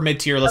fair. Upper mid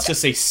tier, let's just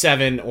say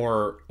 7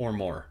 or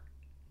more.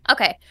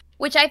 Okay,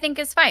 which I think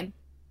is fine.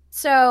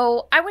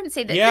 So I wouldn't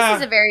say that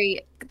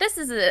this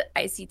is a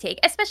icy take,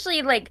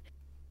 especially like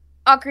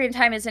Ocarina of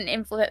Time is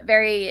an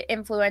very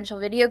influential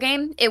video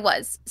game. It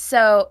was.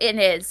 So it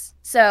is.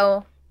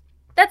 So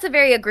that's a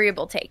very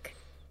agreeable take.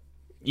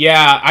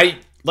 Yeah,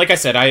 like I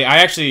said,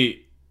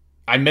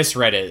 I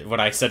misread it when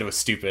I said it was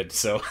stupid.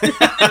 So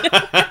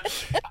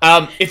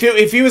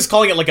if he was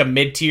calling it like a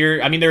mid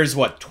tier, I mean, there's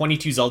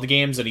 22 Zelda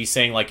games, and he's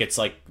saying like it's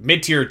like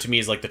mid tier to me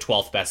is like the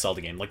 12th best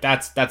Zelda game. Like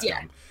that's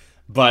dumb.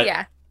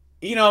 But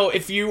you know,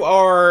 if you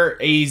are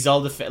a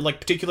Zelda fan, like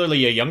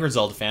particularly a younger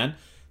Zelda fan,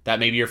 that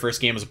maybe your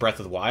first game was Breath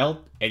of the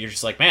Wild, and you're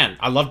just like, man,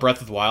 I love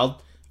Breath of the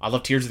Wild. I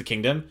love Tears of the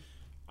Kingdom.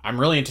 I'm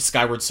really into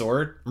Skyward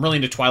Sword. I'm really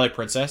into Twilight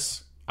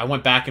Princess. I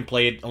went back and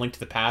played A Link to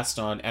the Past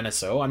on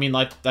NSO. I mean,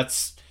 like,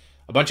 that's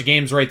a bunch of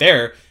games right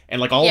there, and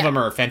like all of them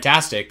are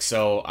fantastic.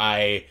 So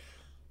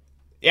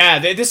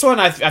this one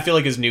I feel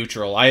like is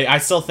neutral. I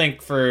still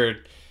think, for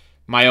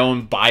my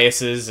own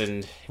biases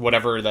and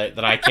whatever,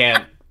 that I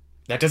can't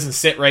that doesn't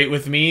sit right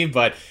with me.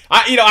 But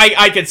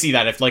I could see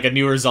that if like a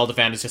newer Zelda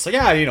fan is just like,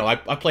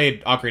 I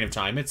played Ocarina of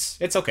Time. It's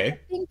okay. I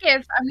think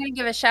I'm going to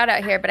give a shout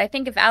out here, but I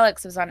think if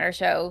Alex was on our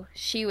show,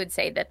 she would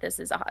say that this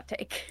is a hot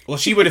take. Well,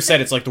 she would have said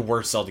it's like the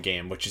worst Zelda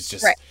game, which is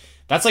just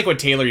That's like when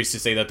Taylor used to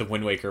say that the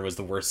Wind Waker was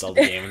the worst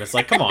Zelda game, and it's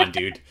like, come on,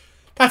 dude,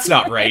 that's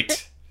not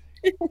right.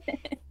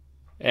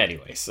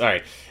 Anyways, all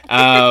right.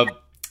 Oh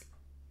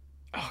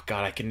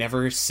God, I can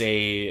never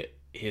say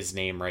his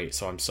name right,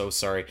 so I'm so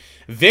sorry.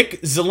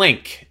 Vic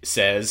Zelink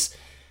says,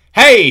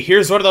 hey,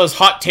 here's one of those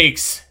hot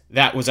takes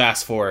that was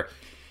asked for.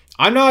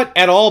 I'm not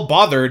at all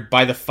bothered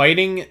by the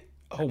fighting.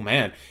 Oh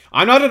man,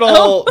 I'm not at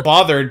all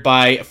bothered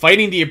by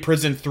fighting the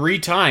imprisoned 3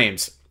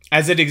 times,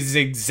 as it is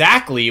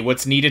exactly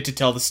what's needed to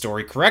tell the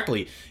story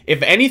correctly.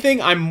 If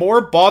anything, I'm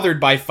more bothered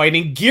by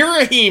fighting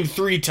Girahim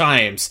 3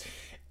 times,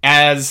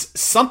 as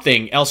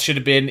something else should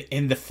have been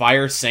in the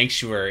Fire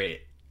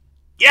Sanctuary.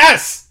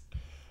 Yes!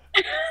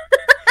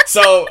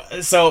 So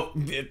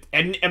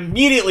and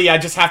immediately I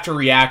just have to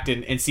react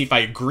and see if I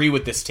agree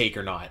with this take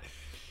or not.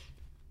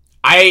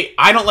 I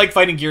don't like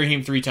fighting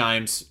Girahim 3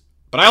 times,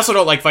 but I also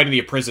don't like fighting the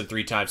imprisoned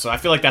 3 times, so I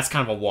feel like that's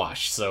kind of a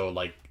wash. So,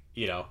 like,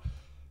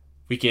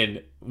 we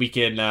can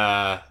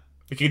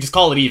just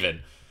call it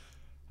even.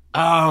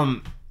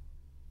 I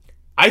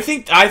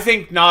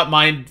think not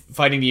mind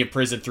fighting the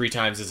imprisoned 3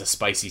 times is a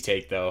spicy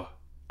take, though.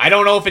 I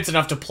don't know if it's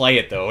enough to play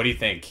it, though. What do you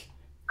think?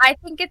 I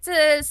think it's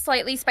a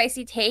slightly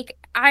spicy take.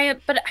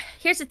 But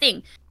here's the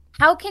thing.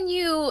 How can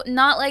you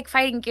not like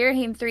fighting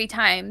Girahim 3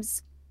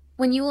 times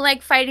when you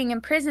like fighting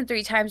in prison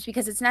 3 times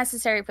because it's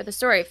necessary for the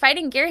story?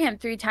 Fighting Girahim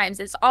 3 times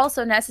is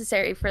also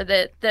necessary for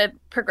the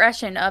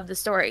progression of the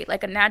story,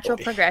 like a natural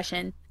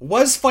progression.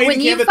 Was fighting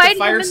him at the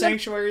Fire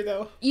Sanctuary,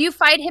 though? You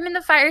fight him in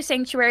the Fire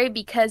Sanctuary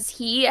because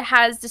he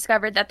has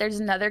discovered that there's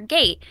another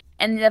gate.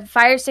 And the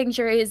Fire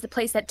Sanctuary is the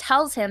place that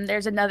tells him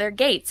there's another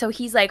gate. So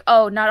he's like,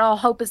 oh, not all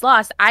hope is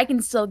lost. I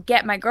can still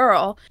get my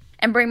girl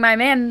and bring my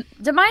man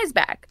Demise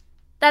back.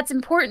 That's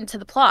important to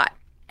the plot.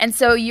 And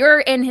so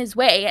you're in his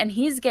way, and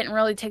he's getting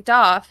really ticked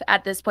off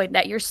at this point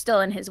that you're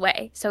still in his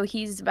way. So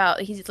he's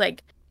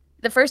like,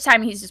 the first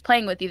time he's just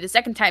playing with you. The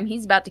second time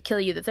he's about to kill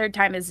you. The third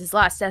time is his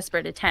last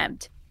desperate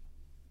attempt.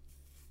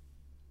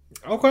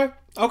 Okay.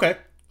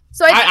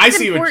 So I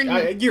see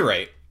you're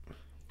right.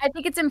 I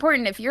think it's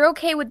important. If you're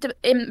okay with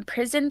in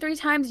prison 3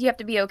 times, you have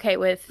to be okay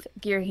with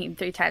Girahim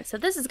 3 times. So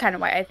this is kind of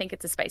why I think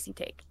it's a spicy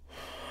take.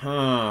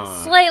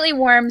 Huh. Slightly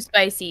warm,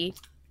 spicy.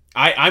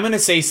 I'm going to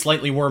say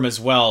slightly warm as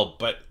well,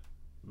 but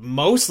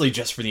mostly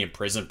just for the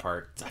imprisoned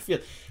part. I feel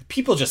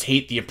people just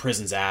hate the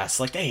imprisoned's ass.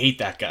 Like, they hate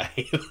that guy.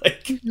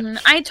 Like,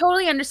 I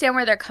totally understand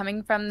where they're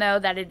coming from, though,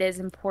 that it is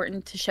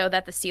important to show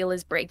that the seal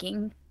is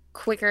breaking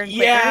quicker and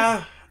quicker.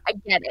 yeah. I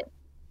get it.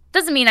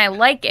 Doesn't mean I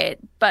like it,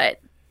 but...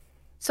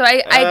 So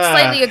I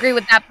slightly agree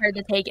with that part of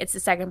the take. It's the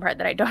second part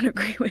that I don't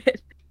agree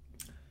with.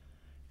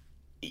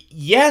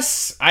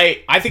 Yes,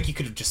 I think you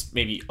could have just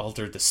maybe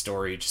altered the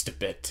story just a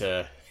bit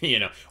to,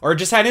 or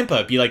just had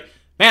Impa be like,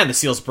 man, the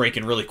seal's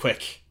breaking really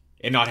quick,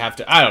 and not have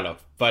to, I don't know.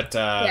 But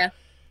Yeah.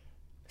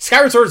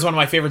 Skyward Sword is one of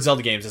my favorite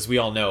Zelda games, as we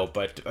all know,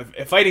 but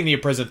fighting the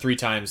imprisoned 3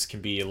 times can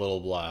be a little,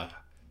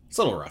 it's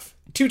a little rough.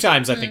 2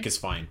 times I think is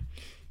fine.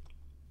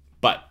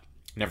 But,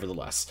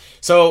 nevertheless.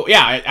 So,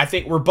 yeah, I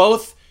think we're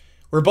both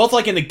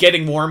like in the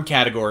getting warm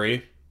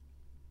category,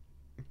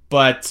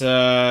 but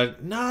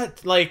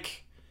not like...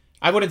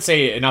 I wouldn't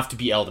say enough to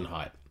be Elden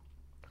Hot.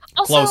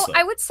 Also, Close, though.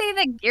 I would say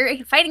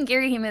that fighting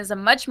Girahim is a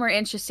much more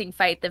interesting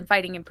fight than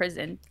fighting in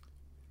prison.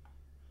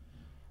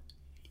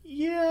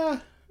 Yeah.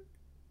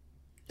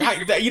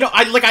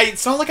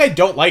 It's not like I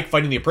don't like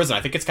fighting the prison.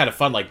 I think it's kind of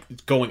fun,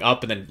 like, going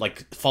up and then,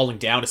 like, falling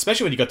down,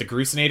 especially when you got the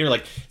Grucinator.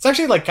 Like, it's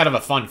actually, like, kind of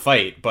a fun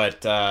fight,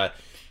 but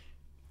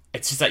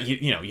it's just that,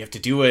 you have to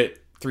do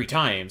it 3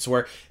 times.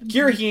 Where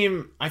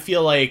Girahim, I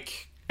feel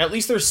like, at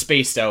least they're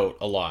spaced out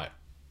a lot.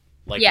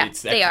 Like, yeah,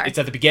 they are. It's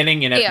at the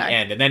beginning and at the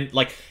end. And then,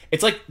 like,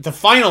 it's like the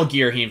final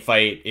Girahim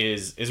fight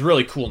is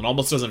really cool and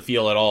almost doesn't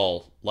feel at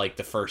all like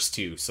the first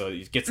 2. So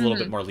it gets a little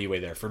bit more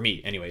leeway there for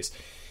me, anyways.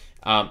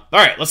 All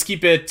right, let's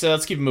keep it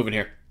moving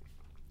here.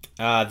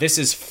 This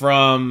is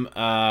from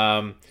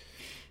oh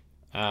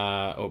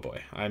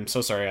boy, I'm so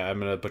sorry, I'm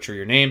gonna butcher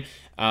your name.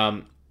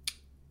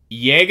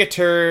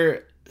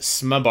 Yagater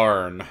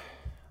Smabarn.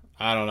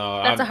 I don't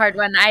know. That's a hard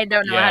one. I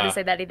don't know how to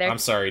say that either. I'm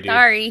sorry, dude.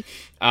 Sorry.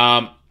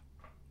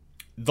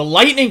 The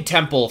Lightning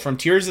Temple from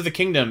Tears of the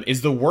Kingdom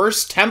is the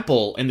worst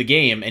temple in the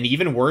game, and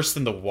even worse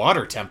than the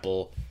Water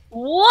Temple.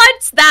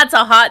 What? That's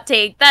a hot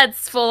take.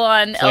 That's full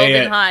on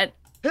Elden Hot.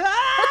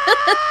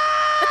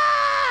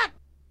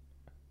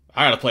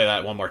 I gotta play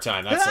that one more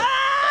time. That's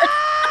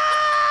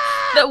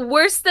the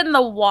worse than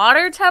the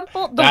Water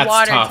Temple? That's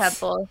Water tough.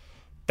 Temple.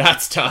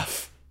 That's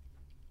tough.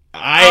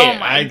 Oh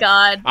my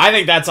god. I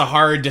think that's a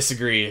hard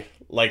disagree.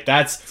 Like,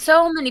 that's...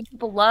 So many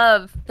people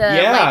love the...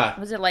 Yeah.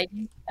 Was it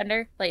Lightning?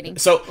 Thunder? Lightning.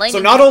 So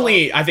Lightning not Temple.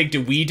 only, I think,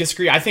 do we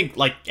disagree, I think,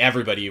 like,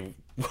 everybody would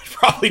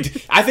probably...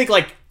 I think,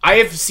 like, I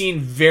have seen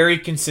very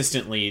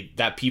consistently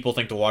that people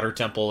think the Water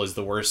Temple is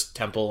the worst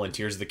temple in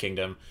Tears of the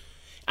Kingdom.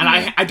 And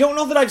I don't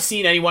know that I've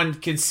seen anyone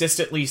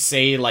consistently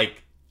say,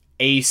 like,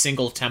 a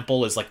single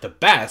temple is, like, the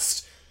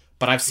best,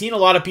 but I've seen a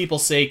lot of people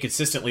say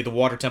consistently the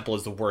Water Temple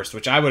is the worst,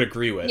 which I would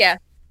agree with. Yeah.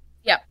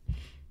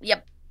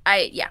 Yep.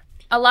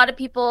 A lot of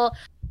people...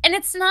 And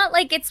it's not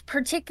like it's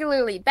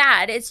particularly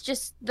bad. It's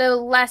just the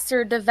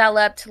lesser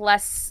developed,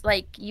 less,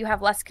 like, you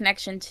have less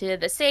connection to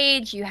the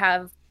sage. You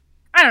have,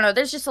 I don't know,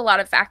 there's just a lot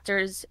of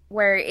factors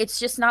where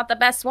it's just not the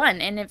best one.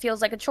 And it feels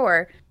like a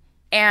chore.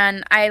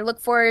 And I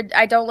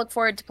don't look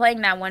forward to playing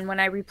that one when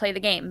I replay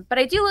the game. But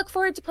I do look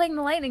forward to playing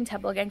the Lightning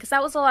Temple again, because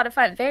that was a lot of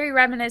fun. Very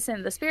reminiscent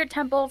of the Spirit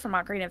Temple from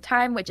Ocarina of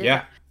Time, which is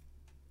a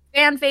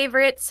fan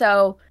favorite.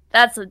 So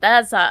that's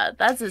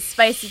a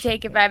spicy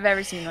take if I've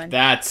ever seen one.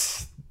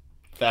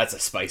 That's a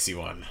spicy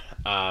one.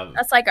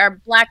 That's like our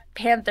Black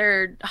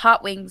Panther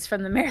hot wings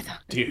from the marathon.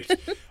 Dude.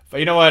 But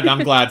you know what?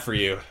 I'm glad for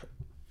you.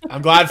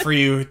 I'm glad for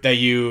you that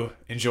you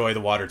enjoy the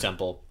Water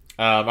Temple.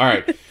 All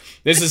right.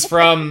 This is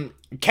from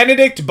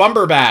Kenedict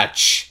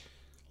Bumberbatch.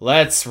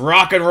 Let's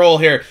rock and roll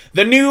here.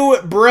 The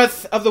new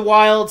Breath of the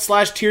Wild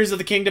 / Tears of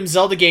the Kingdom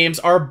Zelda games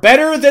are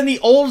better than the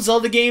old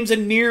Zelda games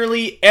in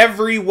nearly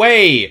every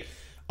way.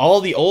 All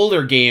the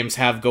older games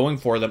have going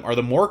for them are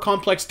the more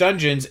complex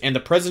dungeons and the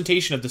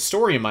presentation of the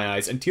story in my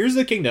eyes, and Tears of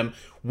the Kingdom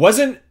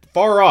wasn't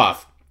far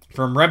off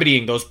from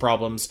remedying those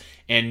problems,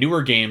 and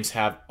newer games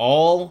have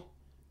all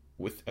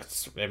with...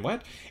 And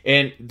what?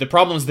 And the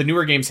problems the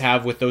newer games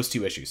have with those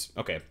 2 issues.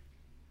 Okay.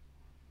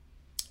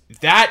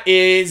 That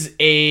is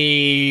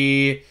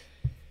a...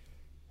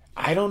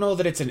 I don't know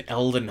that it's an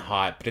Elden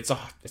Hot, but it's a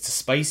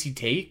spicy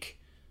take.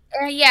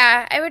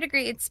 Yeah, I would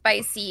agree it's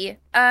spicy.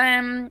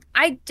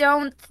 I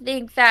don't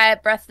think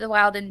that Breath of the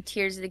Wild and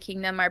Tears of the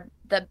Kingdom are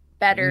the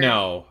better.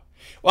 No.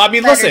 Well, I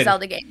mean, listen.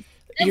 Zelda games.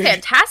 They're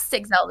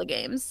fantastic Zelda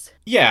games.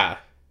 Yeah.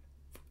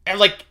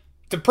 And, like,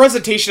 the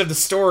presentation of the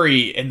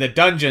story and the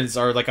dungeons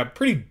are, like, a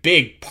pretty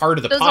big part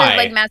of the pie. Those are,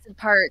 like, massive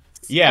parts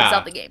of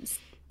Zelda games.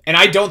 And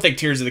I don't think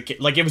Tears of the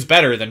Kingdom... Like, it was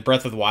better than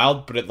Breath of the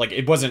Wild, but,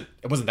 it wasn't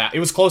that. It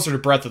was closer to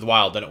Breath of the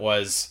Wild than it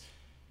was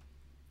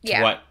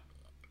to what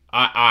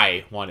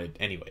I wanted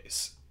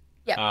anyways.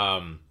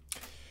 Yeah.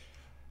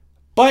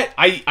 But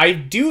I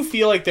do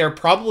feel like there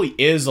probably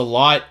is a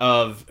lot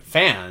of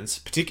fans,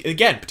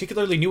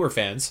 particularly newer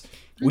fans,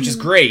 which is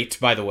great,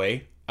 by the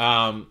way,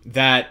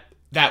 that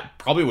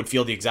probably would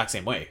feel the exact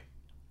same way.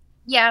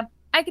 Yeah,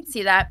 I can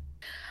see that.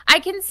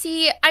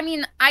 I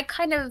mean, I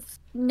kind of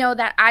know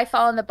that I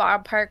fall in the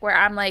ballpark where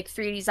I'm like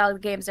 3D Zelda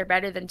games are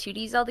better than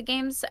 2D Zelda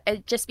games,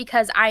 just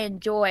because I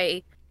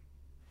enjoy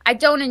I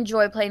don't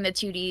enjoy playing the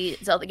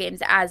 2D Zelda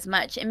games as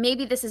much. And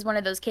maybe this is one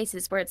of those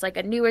cases where it's like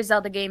a newer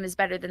Zelda game is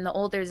better than the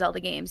older Zelda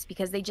games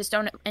because they just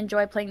don't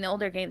enjoy playing the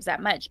older games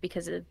that much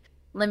because of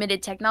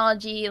limited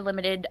technology,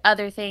 limited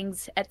other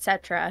things,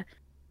 etc.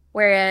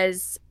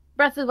 Whereas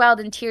Breath of the Wild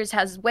and Tears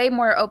has way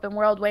more open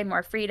world, way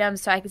more freedom,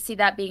 so I could see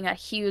that being a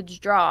huge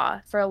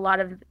draw for a lot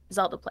of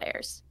Zelda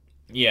players.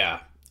 Yeah.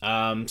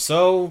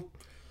 So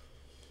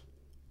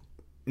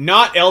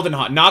not Elden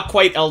Hot, not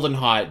quite Elden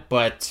Hot,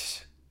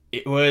 but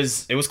it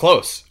was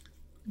close.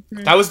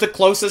 Mm-hmm. That was the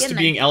closest to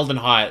being Elden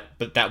Hot,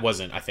 but that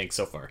wasn't, I think,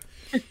 so far.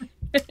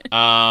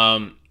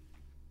 All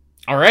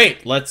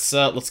right,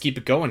 let's keep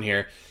it going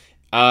here.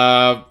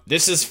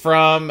 This is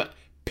from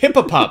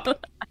Pimpapup.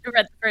 I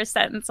read the first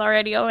sentence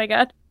already. Oh my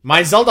god.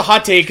 My Zelda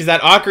hot take is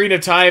that Ocarina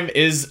of Time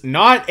is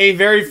not a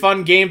very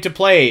fun game to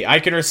play.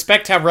 I can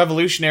respect how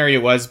revolutionary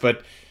it was,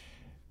 but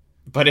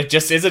it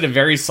just isn't a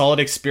very solid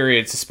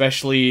experience,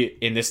 especially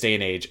in this day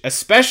and age.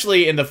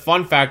 Especially in the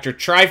fun factor,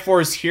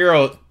 Triforce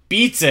Hero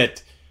beats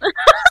it.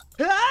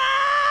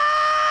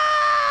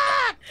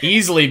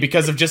 Easily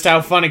because of just how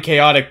fun and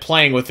chaotic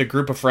playing with a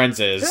group of friends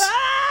is.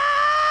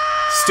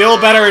 Still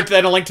better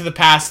than A Link to the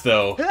Past,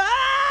 though.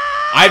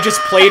 I've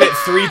just played it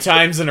 3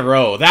 times in a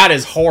row. That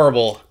is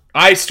horrible.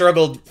 I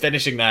struggled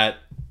finishing that.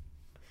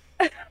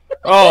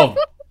 Oh.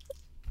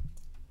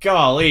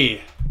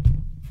 Golly.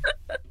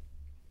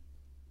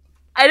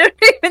 I don't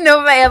even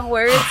know if I have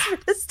words for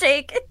this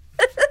take.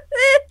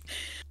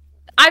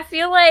 I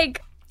feel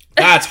like...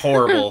 That's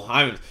horrible.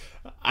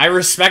 I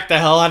respect the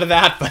hell out of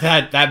that, but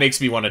that makes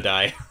me want to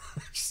die.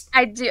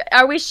 I do.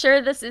 Are we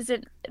sure this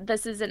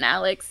isn't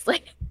Alex?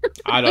 Like,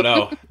 I don't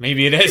know.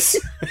 Maybe it is.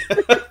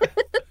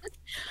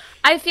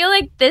 I feel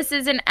like this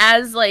isn't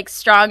as like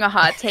strong a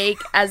hot take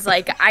as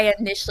like I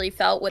initially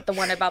felt with the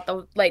one about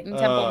the Lightning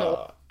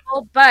Temple,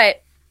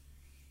 but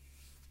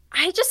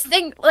I just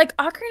think like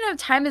Ocarina of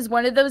Time is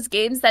one of those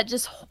games that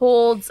just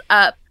holds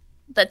up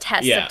the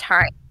test of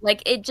time.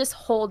 Like it just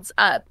holds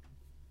up,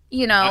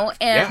 you know,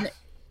 and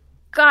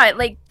God,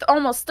 like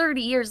almost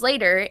 30 years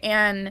later,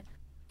 and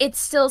it's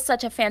still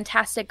such a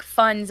fantastic,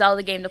 fun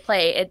Zelda game to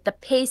play. The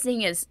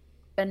pacing is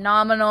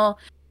phenomenal.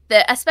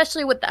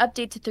 Especially with the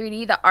update to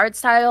 3D, the art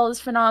style is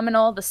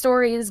phenomenal. The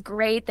story is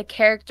great. The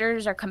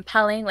characters are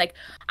compelling. Like,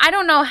 I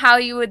don't know how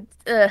you would.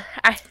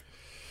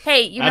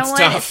 Hey, you know what?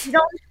 Tough. If you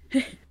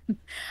don't,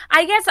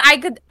 I guess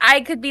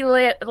I could be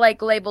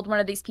labeled one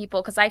of these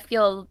people because I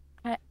feel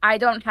I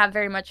don't have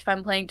very much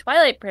fun playing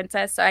Twilight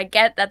Princess. So I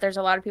get that there's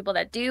a lot of people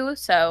that do.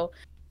 So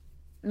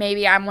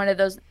maybe I'm one of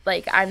those.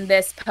 Like, I'm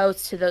this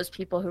post to those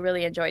people who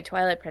really enjoy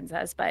Twilight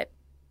Princess. But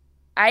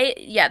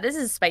this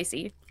is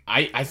spicy.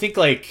 I think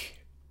like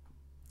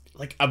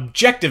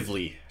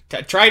objectively,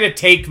 try to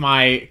take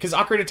because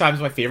Ocarina of Time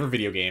is my favorite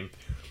video game.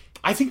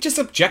 I think just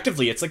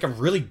objectively, it's like a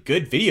really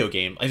good video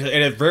game and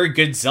a very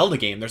good Zelda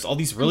game. There's all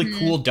these really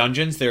cool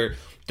dungeons. The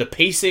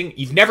pacing,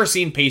 you've never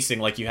seen pacing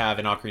like you have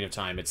in Ocarina of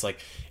Time. It's like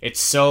it's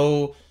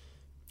so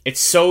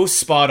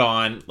spot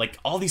on. Like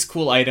all these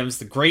cool items,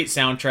 the great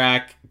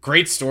soundtrack,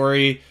 great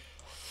story.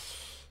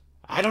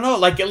 I don't know,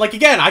 like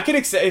again, I could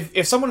accept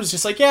if someone was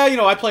just like, yeah, you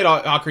know, I played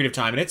Ocarina of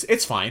Time and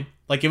it's fine.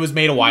 Like, it was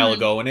made a while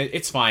ago, and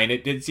it's fine.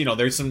 It's, you know,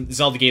 there's some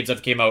Zelda games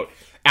that came out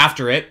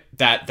after it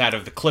that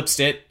have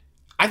eclipsed it.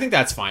 I think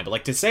that's fine, but,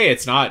 like, to say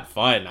it's not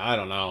fun, I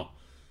don't know.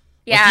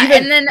 Yeah,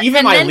 like,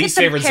 even my least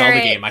favorite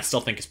Zelda game, I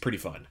still think is pretty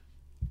fun.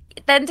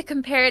 Then to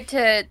compare it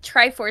to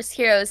Triforce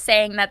Heroes,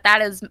 saying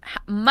that is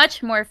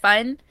much more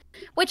fun,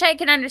 which I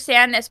can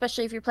understand,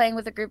 especially if you're playing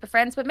with a group of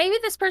friends, but maybe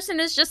this person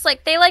is just,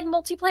 like, they like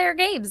multiplayer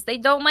games. They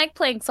don't like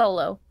playing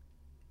solo.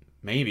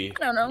 Maybe.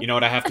 I don't know. You know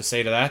what I have to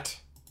say to that?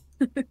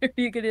 Are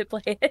you gonna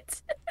play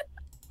it?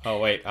 Oh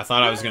wait, I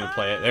thought I was gonna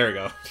play it. There we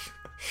go.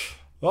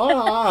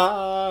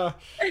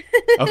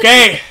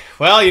 Okay,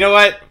 well, you know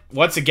what?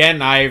 Once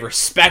again, I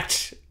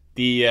respect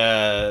the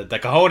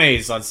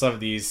cojones on some of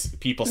these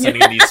people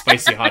sending these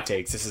spicy hot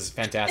takes. This is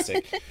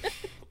fantastic.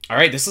 All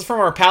right, this is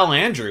from our pal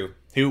Andrew,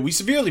 who we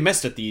severely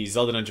missed at the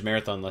Zelda Dungeon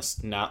Marathon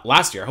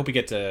last year. I hope we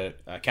get to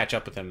catch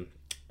up with him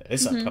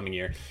this upcoming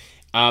year.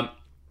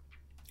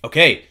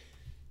 Okay.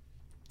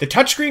 The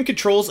touchscreen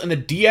controls in the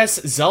DS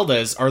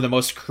Zeldas are the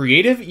most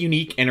creative,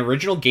 unique, and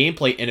original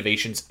gameplay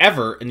innovations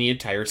ever in the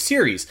entire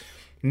series.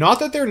 Not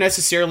that they're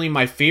necessarily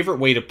my favorite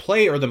way to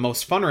play or the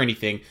most fun or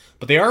anything,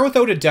 but they are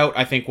without a doubt,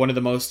 I think, one of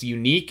the most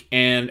unique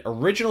and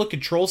original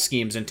control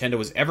schemes Nintendo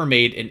has ever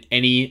made in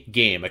any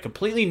game. A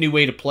completely new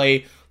way to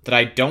play that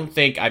I don't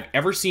think I've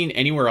ever seen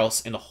anywhere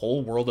else in the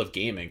whole world of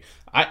gaming.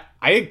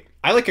 I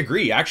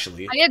agree,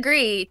 actually. I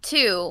agree,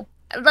 too.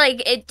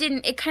 Like,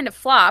 it kind of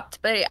flopped,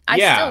 but I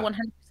still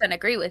 100%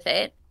 agree with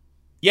it.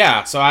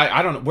 Yeah, so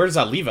I don't know. Where does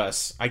that leave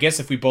us? I guess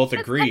if we both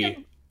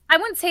agree. I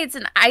wouldn't say it's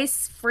an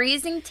ice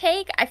freezing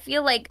take. I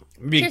feel like...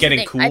 Maybe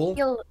getting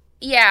cool?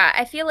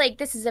 I feel like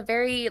this is a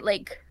very,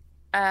 like,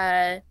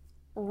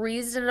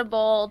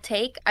 reasonable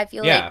take. I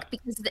feel like,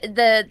 because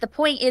the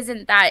point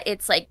isn't that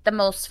it's, like, the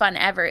most fun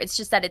ever. It's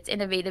just that it's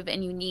innovative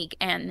and unique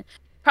and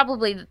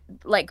probably,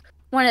 like,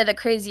 one of the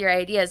crazier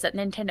ideas that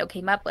Nintendo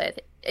came up with.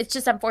 it's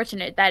just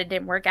unfortunate that it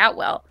didn't work out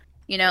well,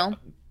 you know?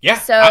 Yeah.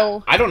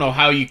 So I don't know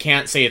how you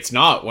can't say it's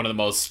not one of the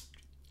most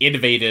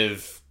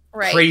innovative,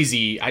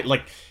 crazy.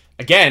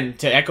 Again,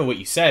 to echo what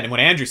you said and what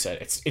Andrew said,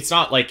 it's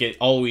not like it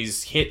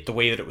always hit the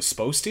way that it was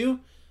supposed to.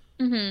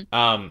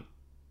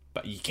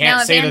 But you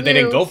can't say that they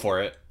didn't go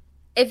for it.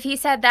 If he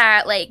said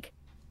that, like,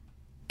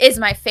 is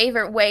my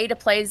favorite way to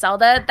play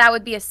Zelda, that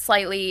would be a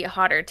slightly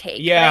hotter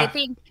take. Yeah. But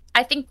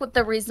I think with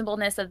the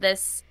reasonableness of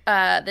this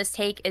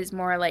take is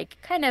more like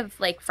kind of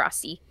like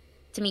Frosty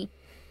to me.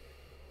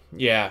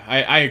 Yeah,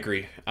 I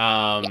agree.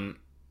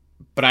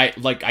 But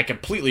I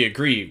completely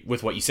agree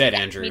with what you said,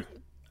 Andrew.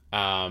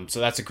 So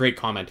that's a great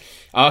comment.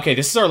 Okay,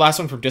 this is our last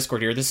one from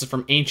Discord here. This is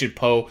from Ancient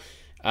Poe.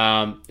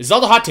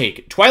 Zelda hot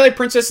take. Twilight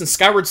Princess and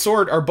Skyward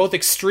Sword are both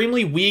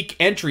extremely weak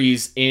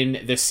entries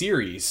in the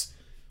series.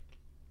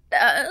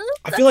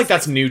 I feel like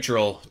that's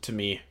neutral to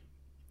me.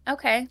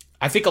 Okay.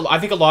 I think a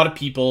lot of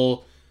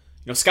people,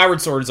 Skyward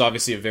Sword is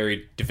obviously a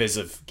very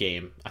divisive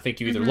game. I think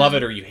you either love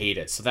it or you hate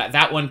it. So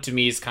that one to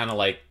me is kind of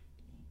like,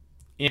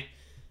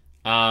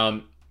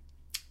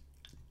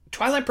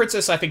 Twilight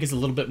Princess I think is a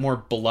little bit more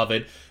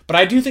beloved, but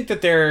I do think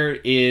that there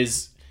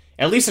is,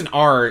 at least in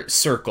our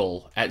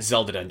circle at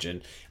Zelda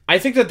Dungeon, I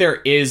think that there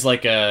is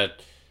like a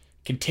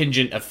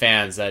contingent of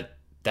fans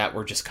that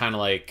were just kind of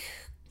like,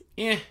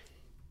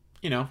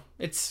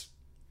 it's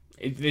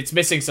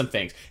missing some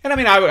things. And I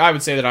mean, I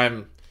would say that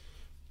I'm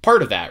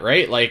part of that,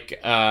 right? Like,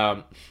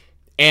 and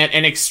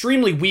an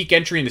extremely weak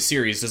entry in the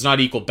series does not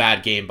equal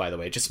bad game, by the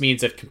way. It just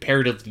means that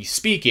comparatively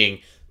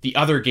speaking, the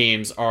other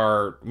games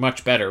are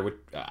much better.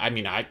 I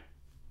mean, I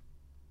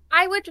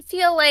would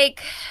feel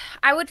like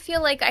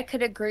I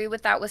could agree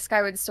with that with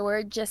Skyward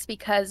Sword just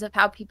because of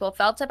how people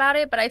felt about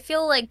it, but I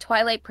feel like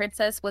Twilight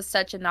Princess was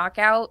such a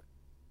knockout,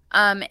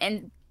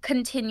 and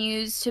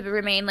continues to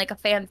remain like a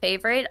fan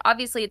favorite.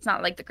 Obviously, it's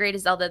not like the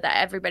greatest Zelda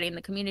that everybody in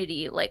the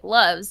community like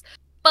loves,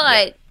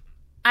 but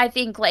I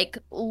think like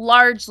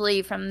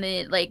largely from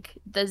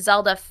the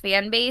Zelda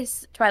fan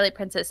base, Twilight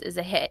Princess is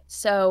a hit.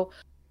 So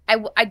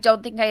I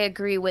don't think I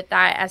agree with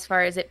that as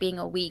far as it being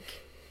a weak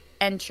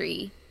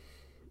entry.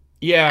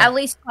 Yeah. At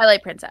least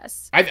Twilight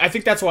Princess. I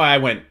think that's why I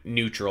went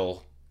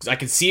neutral. Because I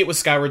could see it with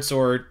Skyward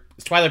Sword.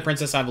 Twilight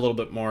Princess, I have a little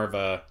bit more of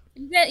a...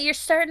 You're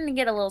starting to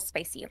get a little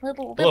spicy. A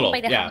little bit of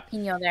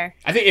jalapeno there.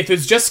 I think if it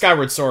was just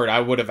Skyward Sword, I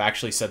would have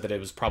actually said that it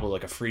was probably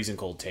like a freezing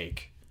cold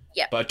take.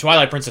 Yeah. But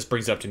Twilight Princess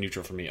brings it up to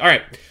neutral for me. All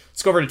right.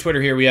 Let's go over to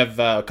Twitter here. We have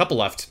a couple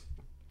left.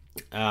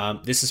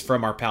 This is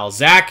from our pal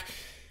Zach.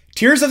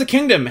 Tears of the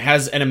Kingdom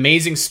has an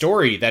amazing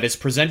story that is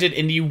presented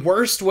in the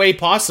worst way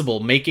possible,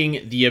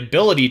 making the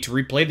ability to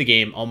replay the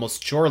game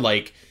almost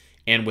chore-like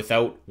and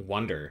without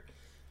wonder.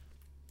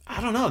 I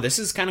don't know. This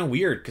is kind of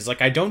weird because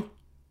I don't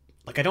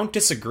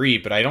disagree,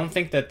 but I don't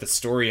think that the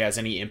story has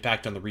any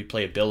impact on the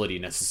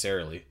replayability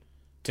necessarily.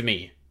 To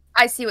me,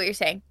 I see what you're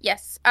saying.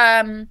 Yes.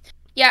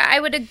 Yeah, I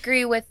would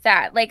agree with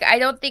that. Like, I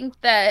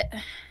think that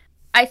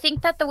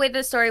the way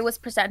the story was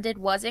presented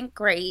wasn't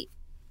great.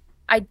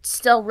 I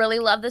still really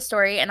love the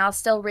story, and I'll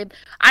still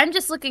I'm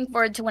just looking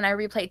forward to when I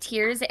replay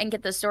Tears and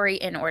get the story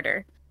in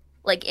order,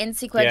 like in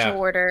sequential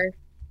order,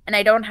 and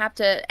I don't have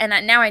to.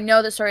 And now I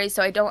know the story,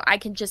 so I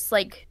can just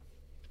like,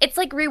 it's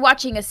like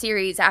rewatching a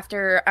series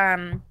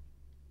after.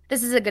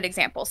 This is a good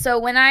example. So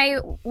when I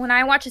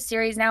watch a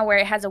series now where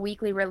it has a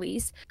weekly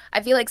release,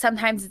 I feel like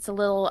sometimes it's a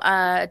little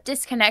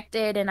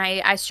disconnected, and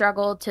I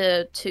struggle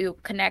to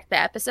connect the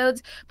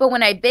episodes. But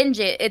when I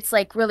binge it, it's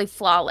like really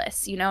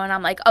flawless, and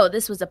I'm like, oh,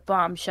 this was a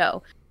bomb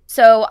show.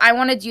 So I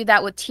want to do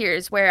that with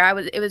Tears, where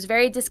it was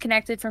very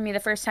disconnected for me the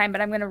first time,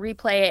 but I'm going to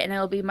replay it and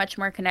it'll be much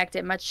more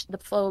connected. The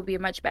flow will be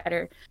much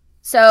better.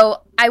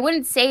 So I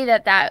wouldn't say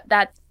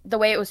that the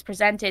way it was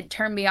presented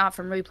turned me off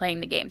from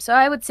replaying the game. So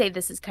I would say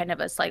this is kind of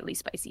a slightly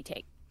spicy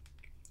take.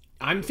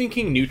 I'm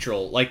thinking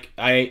neutral.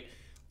 I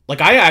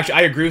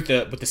agree with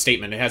the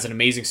statement. It has an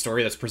amazing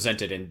story that's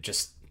presented in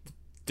just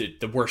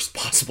the worst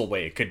possible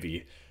way it could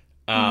be.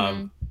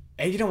 And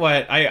you know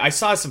what? I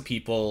saw some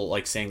people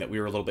like saying that we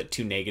were a little bit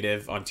too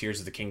negative on Tears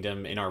of the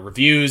Kingdom in our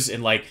reviews,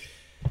 and I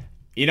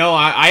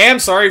am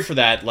sorry for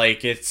that.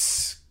 Like,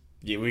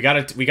 we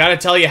gotta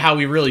tell you how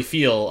we really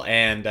feel,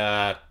 and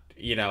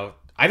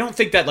I don't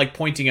think that like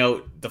pointing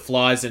out the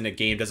flaws in a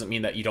game doesn't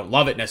mean that you don't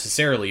love it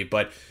necessarily,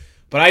 but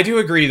I do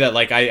agree that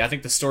like I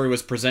think the story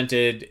was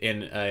presented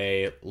in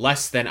a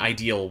less than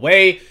ideal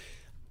way.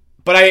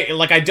 But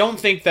I don't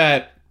think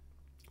that,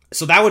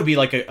 so that would be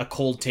like a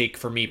cold take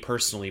for me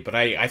personally, but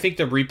I think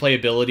the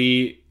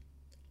replayability,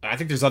 I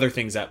think there's other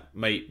things that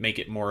might make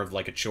it more of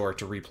like a chore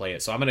to replay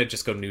it. So I'm gonna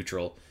just go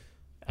neutral.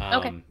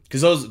 Okay.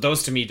 Because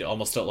those to me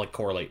almost don't like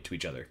correlate to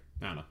each other.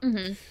 I don't know.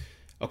 Mm-hmm.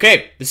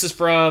 Okay, this is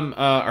from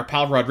our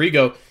pal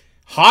Rodrigo.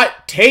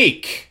 Hot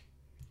take.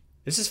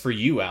 This is for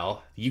you,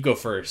 Al. You go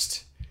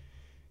first.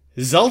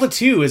 Zelda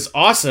 2 is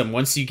awesome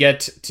once you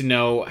get to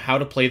know how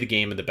to play the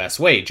game in the best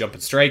way, jump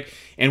and strike,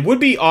 and would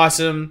be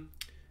awesome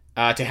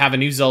to have a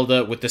new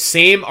Zelda with the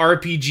same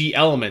RPG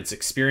elements,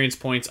 experience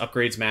points,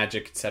 upgrades,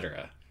 magic,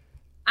 etc.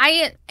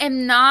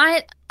 I'm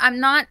not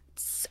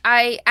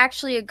I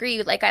actually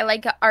agree. Like, I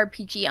like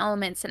RPG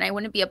elements, and I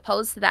wouldn't be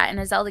opposed to that in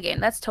a Zelda game.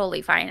 That's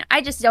totally fine.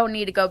 I just don't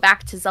need to go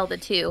back to Zelda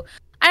 2.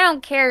 I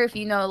don't care if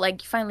you know,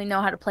 like, you finally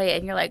know how to play it,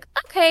 and you're like,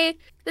 okay,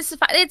 this is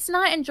fine. It's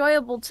not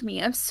enjoyable to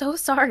me. I'm so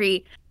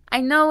sorry.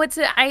 I know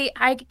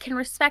I can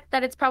respect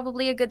that it's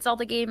probably a good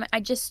Zelda game. I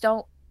just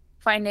don't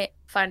find it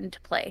fun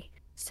to play.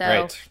 So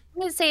Right.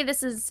 I'm gonna say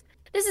this is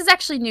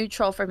actually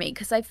neutral for me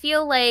because I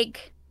feel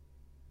like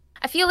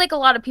a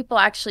lot of people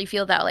actually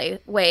feel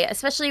that way,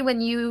 especially when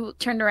you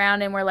turned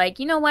around and were like,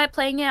 you know what,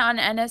 playing it on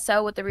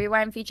NSO with the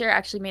rewind feature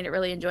actually made it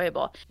really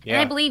enjoyable. And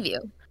I Yeah. believe you.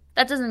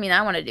 That doesn't mean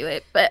I want to do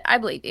it, but I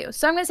believe you.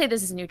 So I'm going to say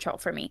this is neutral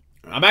for me.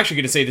 I'm actually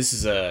going to say this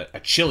is a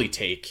chilly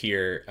take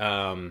here,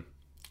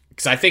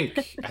 because I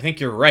think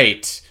you're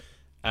right.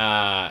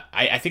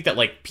 I think that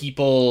like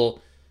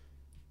people,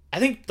 I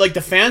think like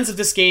the fans of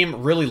this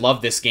game really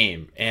love this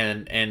game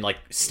and like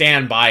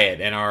stand by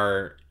it and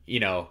are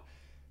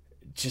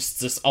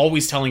just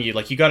always telling you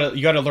like you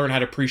gotta learn how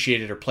to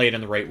appreciate it or play it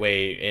in the right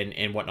way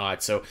and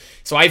whatnot. So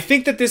I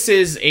think that this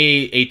is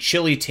a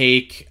chilly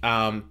take,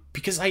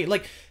 because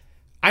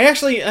I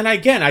actually, and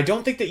again, I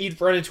don't think that you'd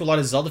run into a lot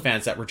of Zelda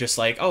fans that were just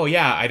like, oh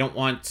yeah, I don't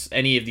want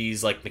any of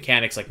these like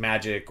mechanics like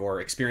magic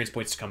or experience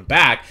points to come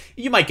back.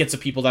 You might get some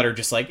people that are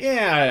just like,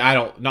 yeah, I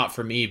don't, not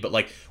for me, but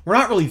like, we're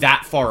not really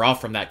that far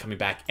off from that coming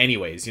back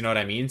anyways, you know what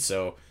I mean?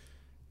 So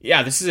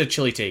yeah, this is a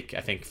chilly take,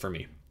 I think, for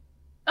me.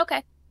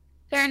 Okay.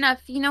 Fair enough.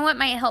 You know what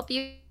might help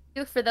you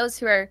for those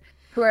who are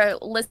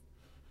listening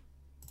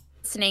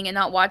and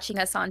not watching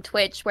us on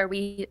Twitch where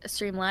we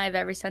stream live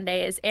every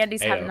Sunday is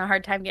Andy's having Ayo. a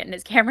hard time getting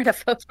his camera to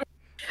focus.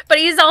 But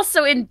he's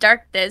also in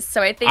darkness,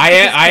 so I think I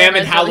his am in camera's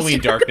really Halloween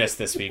darkness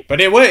this week,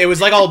 but it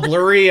was like all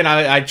blurry, and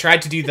I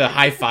tried to do the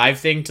high five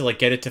thing to like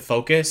get it to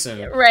focus,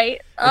 and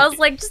right. I was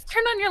like, just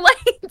turn on your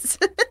lights.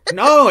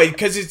 no,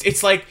 because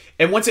it's like,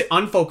 and once it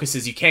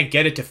unfocuses, you can't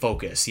get it to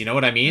focus. You know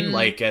what I mean?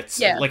 Like it's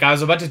Yeah. like I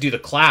was about to do the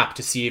clap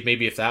to see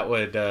if that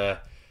would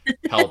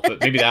help, but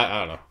maybe that,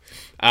 I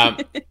don't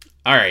know.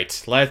 All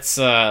right,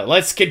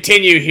 let's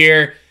continue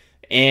here,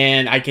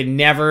 and I can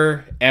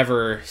never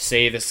ever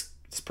say this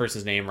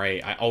person's name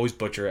right. I always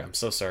butcher it. I'm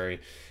so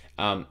sorry.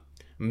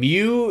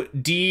 Mew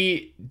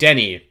D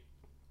Denny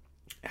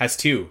has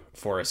two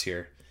for us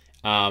here.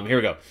 Here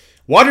we go.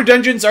 Water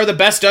dungeons are the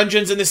best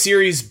dungeons in the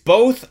series,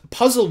 both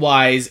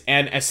puzzle-wise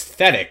and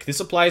aesthetic. This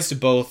applies to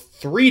both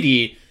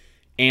 3D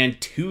and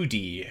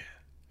 2D.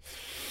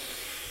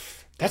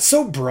 That's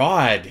so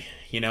broad,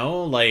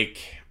 like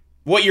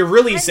what you're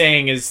really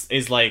saying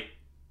is like,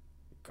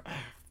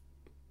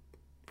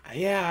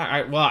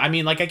 yeah, I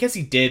mean, like, I guess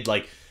they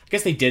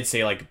did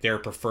say like their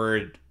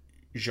preferred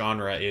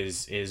genre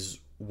is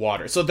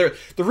water. So the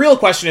real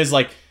question is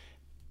like,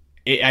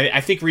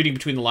 I think reading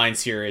between the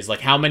lines here is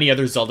like how many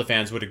other Zelda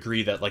fans would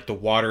agree that like the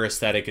water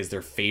aesthetic is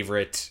their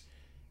favorite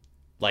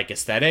like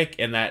aesthetic,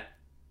 and that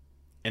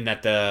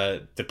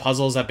the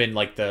puzzles have been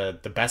like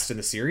the best in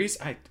the series.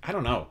 I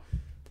don't know.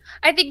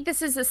 I think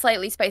this is a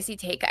slightly spicy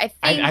take.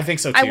 I think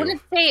so too.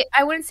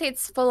 I wouldn't say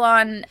it's full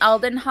on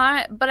Elden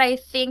hot, but I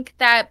think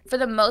that for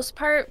the most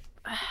part,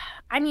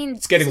 I mean,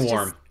 It's getting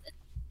warm.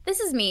 This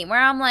is me, where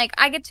I'm like,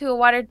 I get to a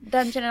water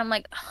dungeon and I'm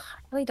like, "Ugh,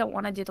 I really don't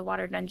want to do the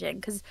water dungeon,"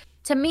 because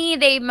to me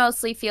they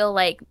mostly feel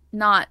like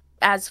not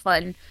as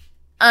fun.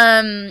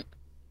 I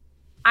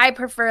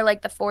prefer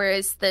like the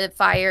forest, the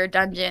fire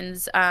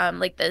dungeons,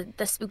 like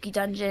the spooky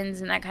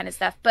dungeons and that kind of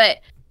stuff. But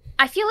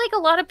I feel like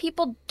a lot of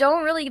people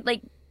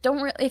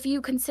if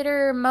you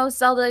consider most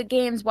Zelda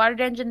games water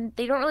dungeon,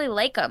 they don't really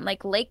like them.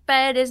 Like Lake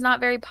Bed is not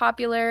very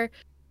popular.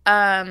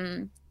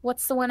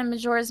 What's the one in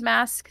Majora's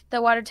Mask?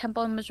 The water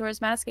temple in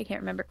Majora's Mask? I can't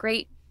remember.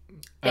 Great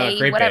Bay,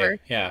 Great whatever.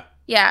 Bay, yeah.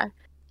 Yeah.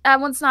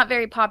 That one's not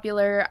very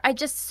popular. I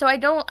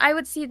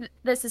would see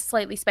this as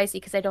slightly spicy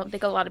because I don't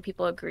think a lot of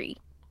people agree.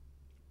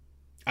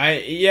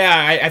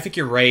 I think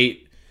you're right.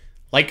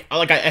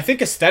 I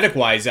think aesthetic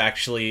wise,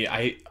 actually,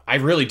 I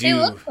really do. They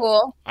look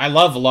cool. I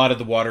love a lot of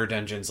the water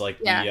dungeons, like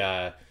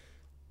Yeah.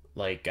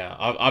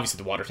 obviously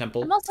the water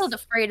temple. I'm also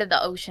afraid of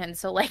the ocean,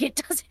 so like it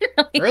doesn't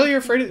really. Really, you're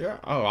afraid of?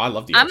 Oh, I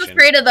love the I'm ocean.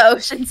 afraid of the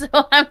ocean, so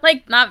I'm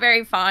like not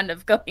very fond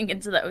of going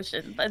into the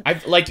ocean. But I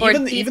like or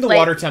even deep the lake.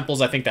 water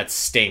temples. I think that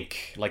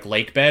stink, like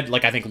lake bed.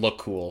 Like I think look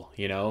cool.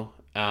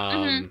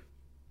 Mhm.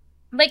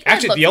 Like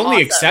Actually, that the looks only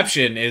awesome.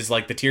 exception is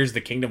like the Tears of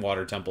the Kingdom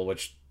water temple,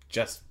 which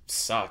just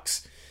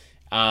sucks.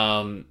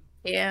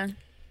 Yeah.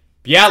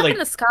 Yeah, Up like in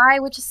the sky,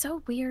 which is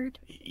so weird.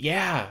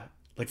 yeah,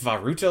 like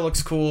Varuta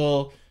looks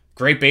cool.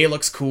 Great Bay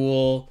looks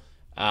cool.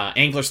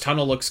 Angler's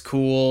Tunnel looks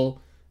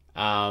cool.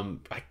 I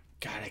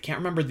can't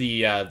remember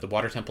the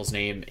water temple's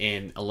name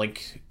in A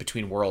Link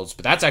Between Worlds,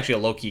 but that's actually a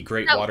low-key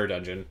great Oh. water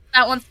dungeon.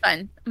 That one's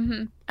fun.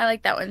 I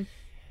like that one.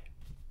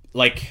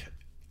 Like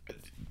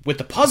with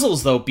the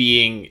puzzles though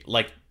being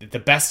like the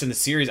best in the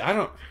series, I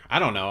don't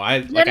know. I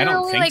don't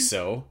Generally, think like,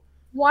 so.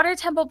 Water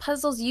temple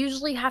puzzles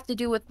usually have to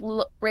do with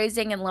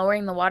raising and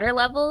lowering the water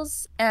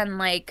levels and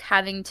like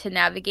having to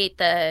navigate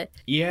the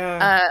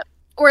Yeah.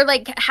 or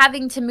like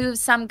having to move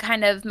some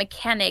kind of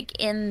mechanic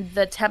in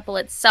the temple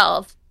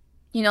itself.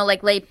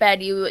 like late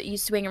bed, you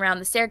swing around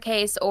the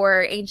staircase,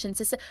 or Ancient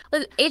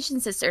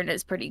Cistern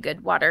is pretty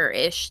good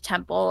water-ish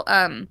temple.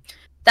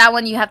 That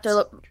one you have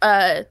to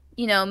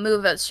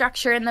move a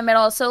structure in the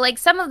middle. So like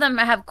some of them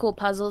have cool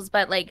puzzles,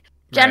 but like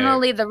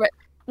generally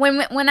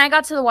when I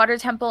got to the water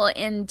temple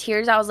in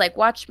Tears, I was like,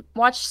 watch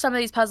some of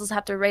these puzzles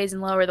have to raise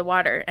and lower the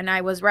water, and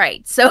I was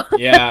right. So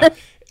yeah.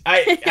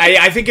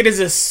 I think it is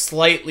a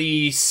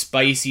slightly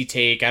spicy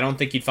take. I don't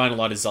think you'd find a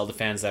lot of Zelda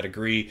fans that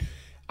agree.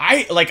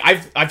 I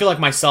feel like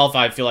myself,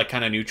 I feel like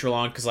kind of neutral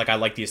on, because like I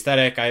like the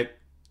aesthetic. I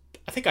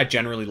think I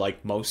generally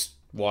like most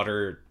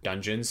water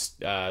dungeons.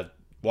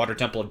 Water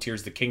Temple and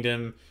Tears of the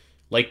Kingdom,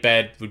 Lake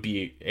Bed would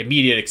be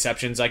immediate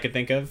exceptions I could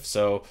think of.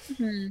 So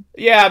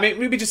yeah,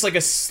 maybe just like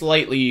a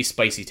slightly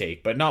spicy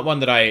take, but not one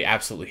that I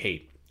absolutely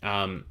hate.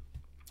 All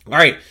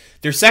right,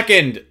 their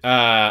second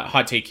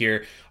hot take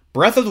here: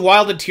 Breath of the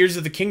Wild and Tears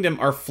of the Kingdom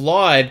are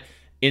flawed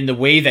in the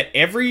way that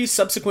every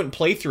subsequent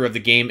playthrough of the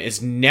game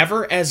is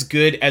never as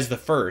good as the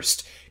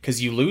first,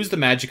 because you lose the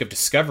magic of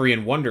discovery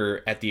and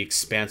wonder at the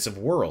expansive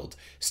world.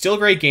 Still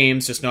great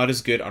games, just not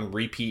as good on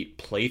repeat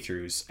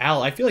playthroughs.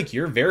 Al, I feel like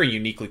you're very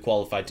uniquely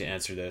qualified to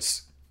answer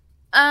this.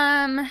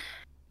 Yeah,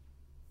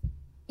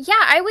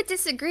 I would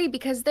disagree,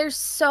 because there's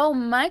so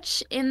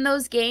much in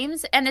those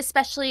games, and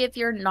especially if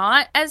you're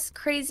not as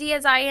crazy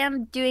as I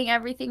am doing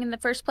everything in the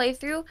first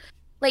playthrough.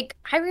 Like,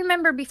 I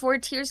remember before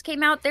Tears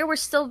came out, there were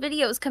still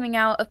videos coming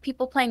out of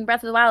people playing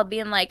Breath of the Wild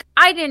being like,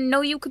 I didn't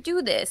know you could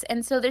do this.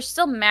 And so there's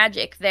still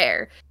magic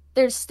there.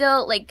 There's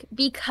still, like,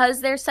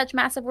 because there's such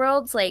massive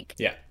worlds, like,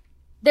 yeah,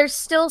 there's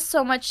still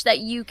so much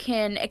that you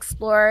can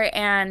explore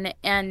and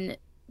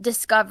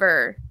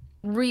discover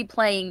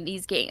replaying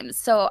these games.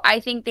 So I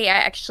think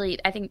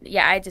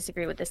I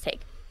disagree with this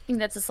take. I think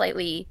that's a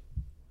slightly,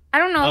 I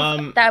don't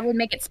know if that would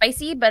make it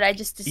spicy, but I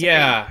just disagree.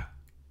 Yeah.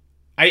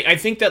 I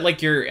think that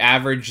like your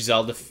average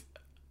Zelda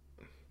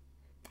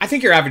I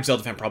think your average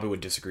Zelda fan probably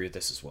would disagree with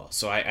this as well.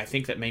 So I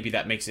think that maybe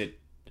that makes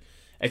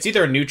it's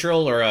either a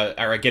neutral or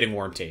a getting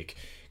warm take.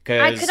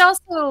 I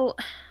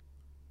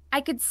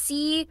could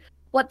see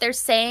what they're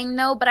saying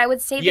though, but I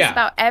would say this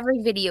about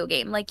every video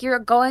game. Like, you're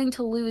going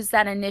to lose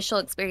that initial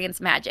experience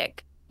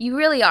magic. You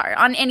really are,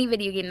 on any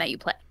video game that you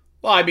play.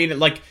 Well, I mean,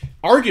 like,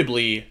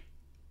 arguably,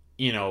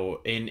 in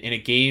a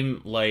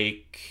game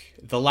like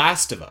The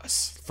Last of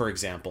Us, for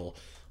example,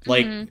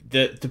 like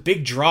the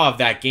big draw of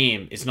that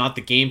game is not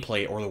the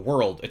gameplay or the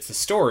world, it's the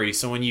story.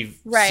 So when you've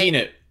seen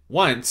it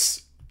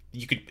once,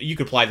 you could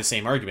apply the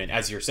same argument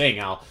as you're saying,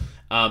 Al.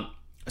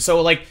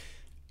 So like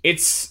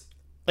it's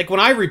like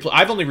when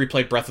I've only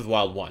replayed Breath of the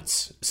Wild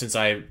once since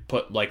I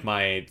put like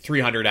my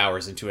 300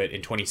 hours into it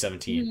in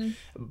 2017.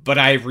 But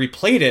I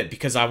replayed it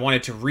because I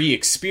wanted to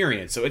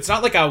re-experience. So it's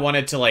not like I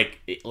wanted to like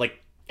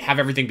have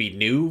everything be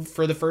new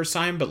for the first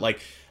time, but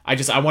like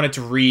I wanted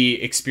to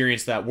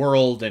re-experience that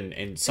world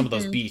and some of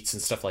those beats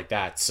and stuff like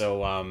that.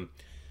 So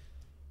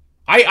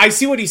I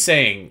see what he's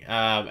saying,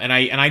 and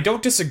I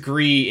don't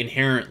disagree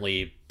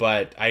inherently,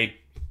 but I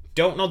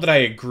don't know that I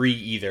agree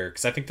either,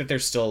 because I think that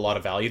there's still a lot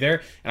of value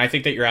there, and I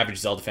think that your average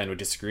Zelda fan would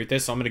disagree with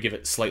this, so I'm going to give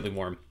it slightly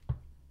warm.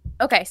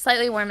 Okay,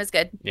 slightly warm is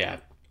good. Yeah.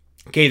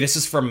 Okay, this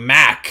is from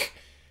Mac.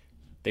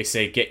 They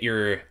say, get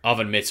your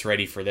oven mitts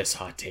ready for this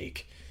hot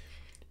take.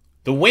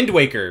 The Wind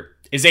Waker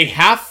is a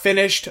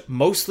half-finished,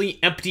 mostly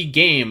empty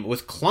game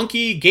with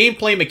clunky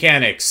gameplay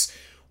mechanics.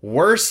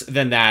 Worse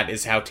than that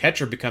is how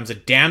Tetra becomes a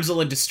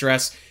damsel in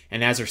distress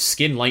and has her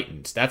skin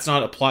lightened. That's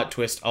not a plot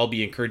twist I'll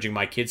be encouraging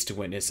my kids to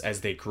witness as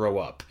they grow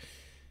up.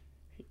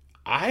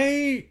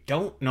 I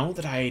don't know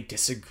that I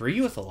disagree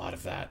with a lot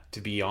of that,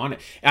 to be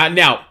honest.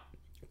 Now,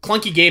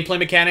 clunky gameplay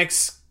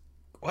mechanics,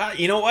 well,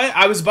 you know what?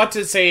 I was about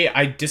to say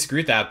I disagree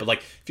with that, but like,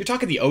 if you're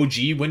talking the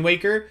OG Wind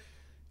Waker,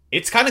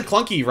 it's kind of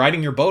clunky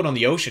riding your boat on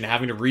the ocean,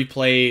 having to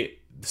replay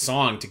the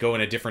song to go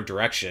in a different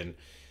direction.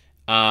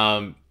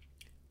 Half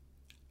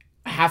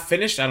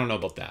finished, I don't know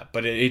about that,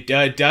 but it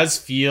does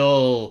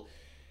feel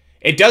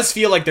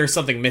like there's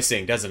something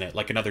missing, doesn't it?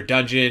 Like another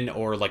dungeon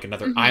or like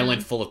another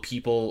island full of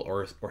people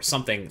or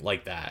something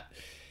like that.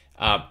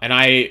 And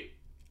I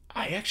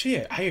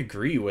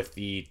agree with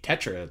the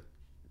Tetra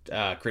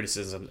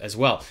criticism as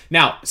well.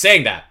 Now,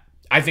 saying that,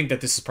 I think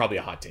that this is probably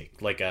a hot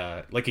take, like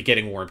a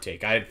getting warm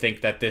take. I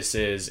think that this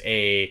is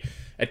a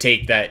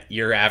take that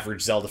your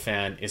average Zelda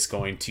fan is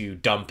going to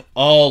dump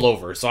all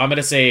over. So I'm going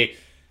to say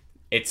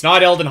it's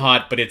not Elden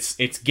hot, but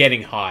it's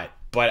getting hot.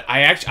 But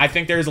I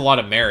think there's a lot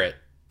of merit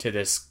to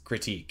this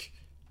critique,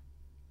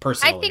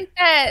 personally. I think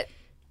that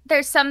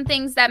there's some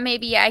things that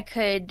maybe I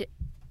could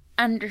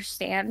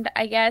understand,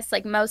 I guess,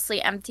 like mostly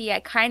empty.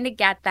 I kind of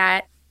get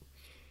that.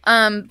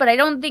 But I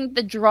don't think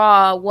the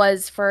draw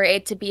was for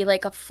it to be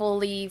like a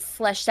fully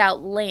fleshed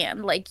out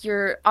land. Like,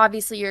 you're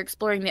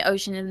exploring the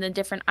ocean and the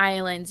different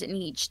islands in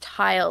each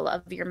tile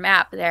of your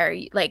map there.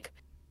 Like,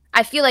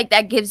 I feel like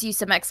that gives you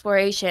some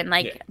exploration.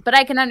 Like, but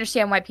I can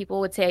understand why people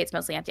would say it's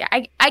mostly empty.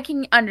 I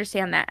can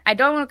understand that. I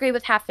don't agree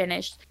with half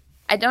finished.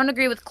 I don't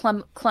agree with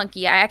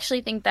clunky. I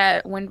actually think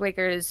that Wind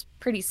Waker is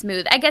pretty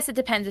smooth. I guess it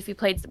depends if you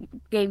played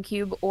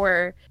GameCube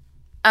or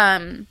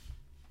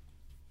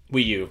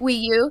Wii U.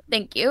 Wii U,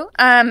 thank you.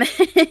 I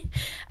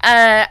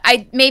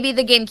maybe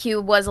the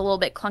GameCube was a little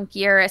bit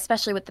clunkier,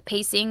 especially with the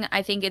pacing.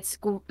 I think it's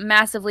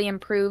massively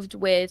improved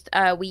with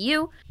Wii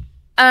U.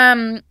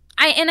 I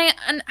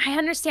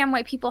understand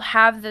why people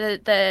have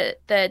the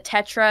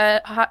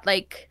Tetra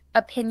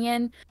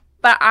opinion,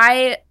 but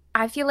I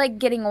feel like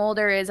getting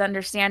older is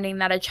understanding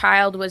that a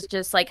child was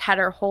just like had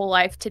her whole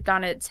life tipped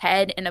on its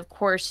head, and of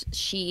course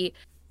she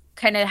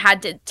kind of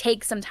had to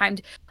take some time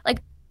to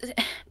like.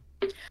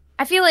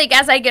 I feel like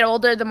as I get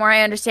older, the more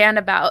I understand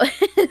about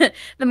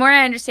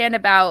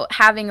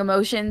having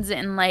emotions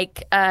and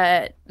like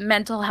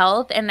mental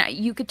health, and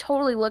you could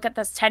totally look at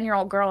this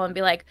 10-year-old girl and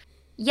be like,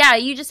 yeah,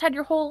 you just had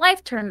your whole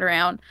life turned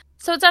around.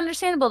 So it's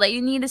understandable that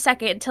you need a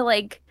second to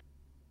like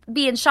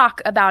be in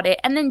shock about it.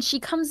 And then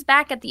she comes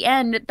back at the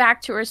end,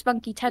 back to her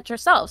spunky Tetra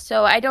self.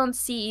 So I don't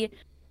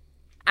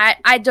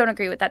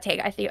agree with that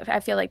take. I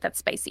feel like that's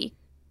spicy.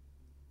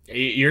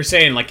 You're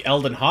saying like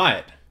Elden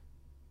Hot.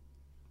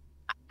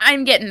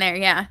 I'm getting there,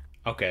 yeah.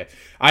 Okay.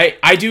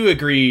 I do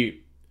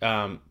agree,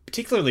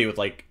 particularly with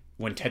like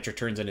when Tetra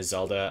turns into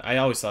Zelda. I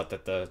always thought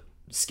that the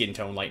skin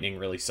tone lightning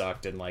really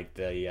sucked, and like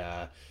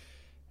the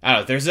I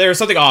don't know, there's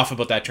something off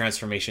about that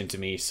transformation to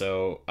me.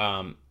 So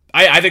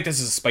I think this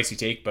is a spicy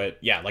take, but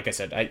yeah, like I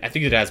said, I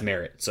think it has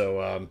merit.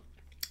 So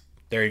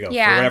there you go.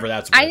 Yeah. For whatever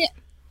that's worth.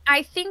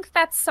 I think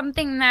that's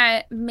something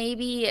that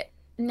maybe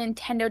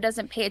Nintendo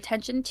doesn't pay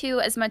attention to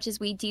as much as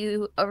we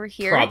do over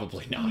here.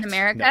 Probably not. In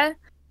America. No.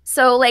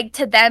 So, like,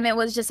 to them, it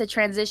was just a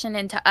transition,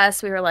 and to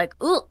us, we were like,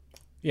 ooh.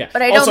 Yeah.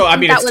 But I don't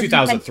think it's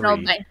that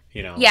 2003,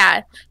 you know.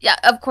 Yeah,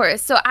 of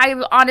course. So I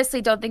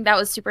honestly don't think that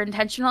was super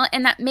intentional,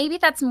 and that maybe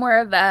that's more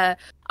of a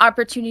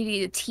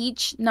opportunity to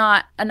teach,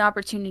 not an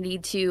opportunity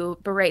to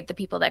berate the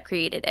people that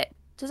created it.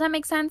 Does that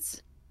make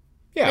sense?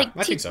 Yeah, like,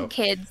 I think so.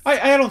 Kids.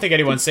 I don't think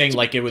anyone's saying,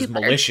 like, it was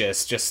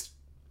malicious, just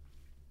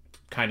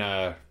kind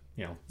of,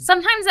 you know.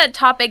 Sometimes that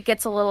topic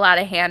gets a little out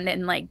of hand,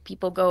 and, like,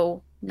 people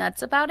go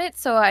nuts about it,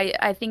 so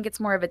I think it's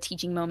more of a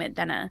teaching moment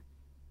than a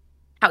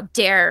how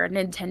dare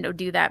Nintendo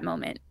do that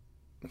moment.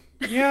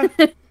 Yeah.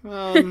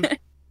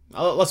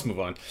 Let's move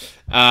on.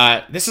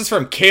 This is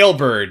from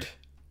Kalebird.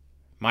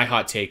 My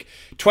hot take.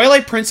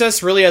 Twilight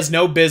Princess really has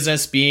no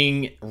business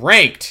being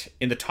ranked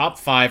in the top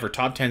 5 or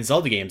top 10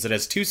 Zelda games. It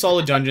has 2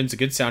 solid dungeons, a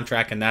good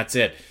soundtrack, and that's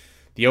it.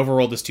 The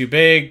overworld is too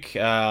big,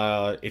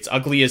 it's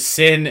ugly as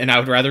sin, and I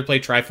would rather play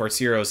Triforce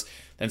Heroes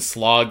than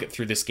slog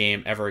through this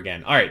game ever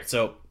again. Alright,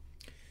 so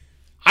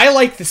I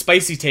like the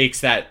spicy takes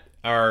that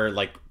are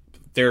like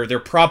they're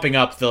propping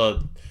up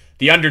the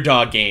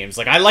underdog games.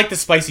 Like I like the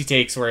spicy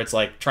takes where it's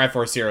like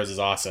Triforce Heroes is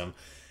awesome.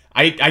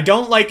 I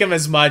don't like them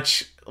as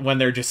much when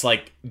they're just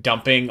like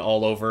dumping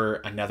all over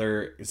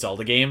another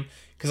Zelda game,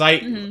 because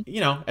you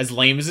know, as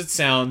lame as it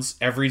sounds,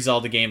 every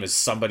Zelda game is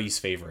somebody's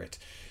favorite.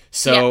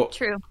 So yeah,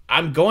 true.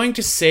 I'm going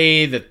to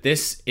say that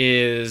this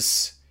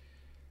is.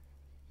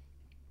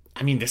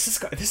 I mean, this has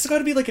got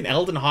to be like an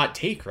Elden hot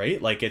take, right?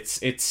 Like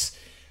it's.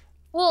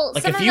 Well,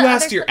 like if you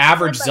asked your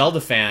average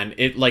Zelda fan,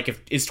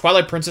 is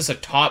Twilight Princess a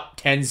top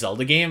 10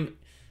 Zelda game?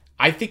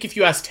 I think if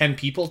you asked 10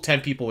 people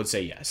would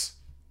say yes.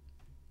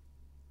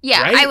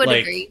 Yeah, right? I would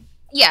agree.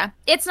 Yeah,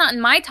 it's not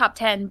in my top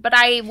 10, but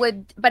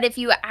but if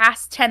you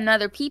asked 10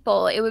 other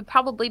people, it would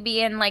probably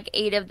be in like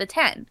 8 of the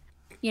 10,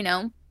 you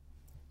know?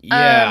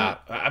 Yeah,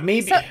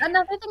 maybe. So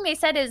another thing they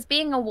said is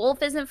being a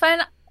wolf isn't fun.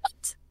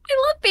 What?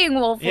 I love being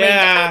Wolf Link.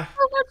 Yeah. It's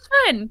so much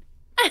fun.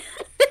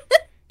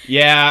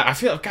 Yeah, I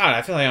feel like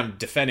I'm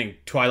defending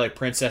Twilight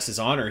Princess's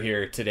honor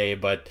here today,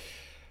 but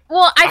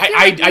well,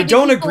 I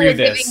don't agree with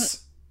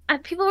this.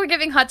 People were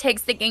giving hot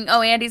takes thinking,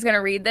 "Oh, Andy's going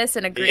to read this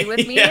and agree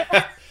with me."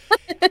 Yeah.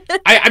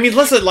 I mean,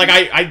 listen, like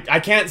I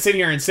can't sit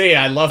here and say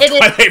I love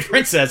Twilight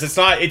Princess.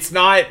 It's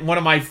not one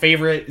of my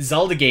favorite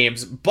Zelda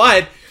games,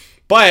 but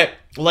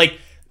like,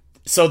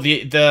 so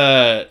the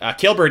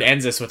Kalebird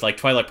ends this with like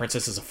Twilight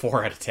Princess is a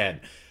 4 out of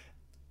 10.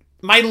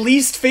 My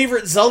least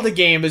favorite Zelda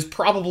game is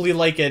probably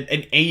like an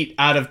 8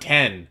 out of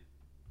 10.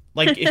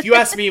 Like, if you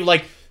ask me,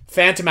 like,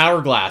 Phantom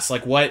Hourglass,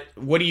 like, what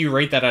do you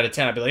rate that out of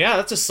 10? I'd be like, yeah,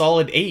 that's a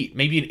solid 8,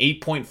 maybe an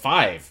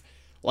 8.5.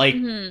 Like,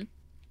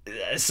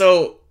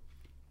 so,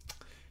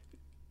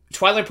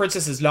 Twilight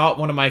Princess is not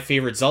one of my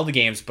favorite Zelda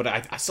games, but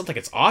I still think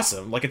it's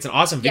awesome. Like, it's an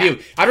awesome video.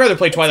 Yeah. I'd rather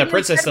play Twilight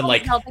Princess than,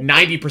 like,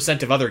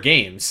 90% of other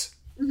games.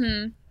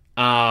 Now,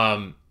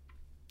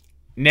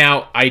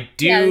 I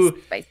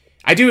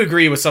do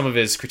agree with some of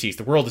his critiques.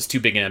 The world is too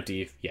big and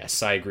empty.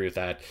 Yes, I agree with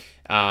that.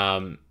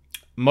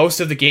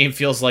 Most of the game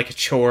feels like a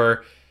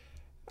chore.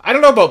 I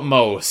don't know about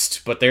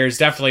most, but there's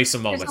definitely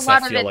some moments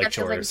that feel like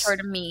chores. Like a chore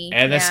to me.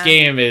 And this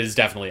game is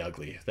definitely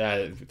ugly.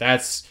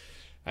 That's.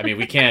 I mean,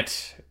 we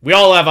can't. We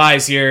all have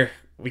eyes here.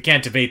 We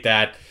can't debate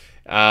that.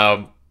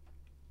 But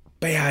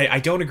yeah, I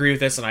don't agree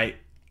with this, and I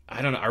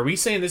don't know. Are we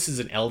saying this is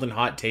an Elden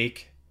hot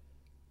take?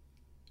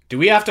 Do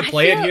we have to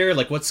play it here?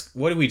 Like, what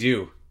do we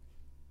do?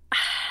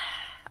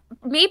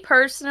 Me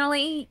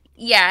personally,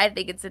 yeah, I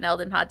think it's an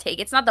Elden hot take.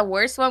 It's not the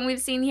worst one we've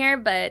seen here,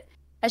 but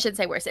I shouldn't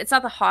say worst. It's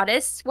not the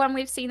hottest one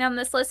we've seen on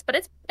this list, but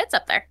it's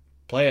up there.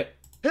 Play it.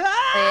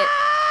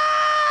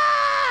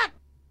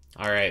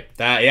 All right.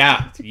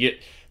 There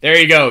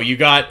you go. You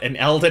got an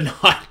Elden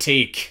hot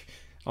take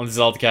on the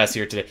Zeldacast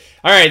here today.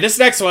 All right, this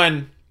next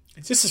one,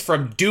 this is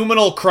from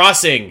Doominal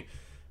Crossing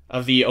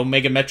of the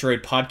Omega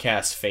Metroid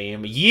podcast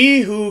fame.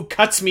 Ye who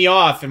cuts me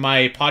off in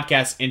my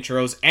podcast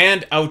intros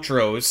and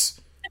outros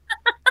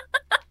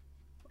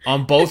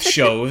on both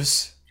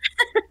shows.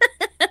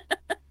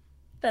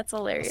 That's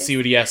hilarious. Let's see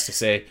what he has to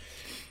say.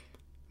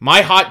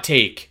 My hot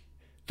take.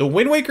 The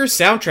Wind Waker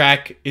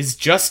soundtrack is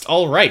just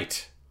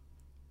alright.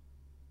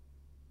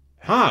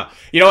 Huh.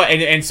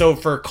 And so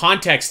for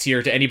context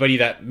here to anybody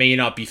that may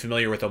not be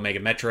familiar with Omega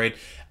Metroid,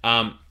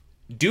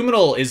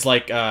 Doominal is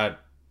like a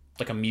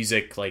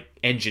music like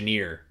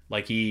engineer.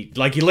 Like he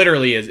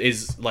literally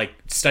is like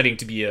studying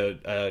to be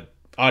a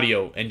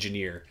audio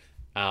engineer.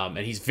 And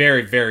he's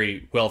very,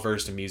 very well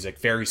versed in music,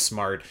 very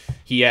smart.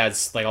 He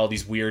has like all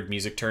these weird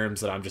music terms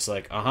that I'm just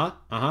like,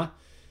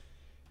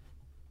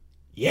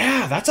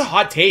 yeah, that's a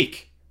hot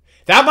take.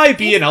 That might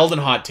be an Elden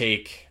hot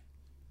take.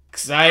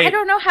 'Cause I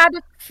don't know how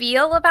to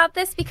feel about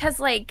this because,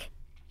 like,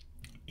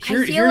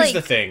 here's like the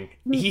thing.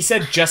 He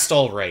said just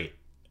all right.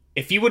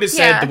 If he would have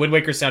said the Wind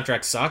Waker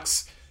soundtrack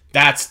sucks,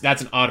 that's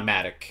an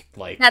automatic,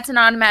 like... That's an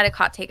automatic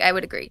hot take, I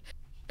would agree.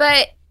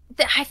 But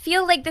I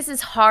feel like this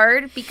is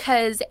hard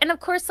because, and of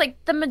course,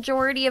 like, the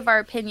majority of our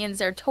opinions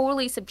are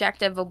totally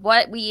subjective of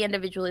what we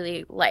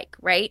individually like,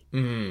 right?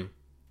 Mm-hmm.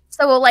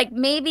 So, like,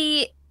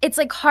 maybe it's,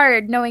 like,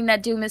 hard knowing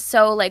that Doom is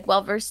so, like,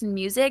 well-versed in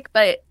music,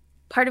 but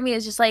part of me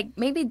is just like,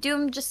 maybe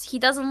Doom he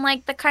doesn't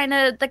like the kind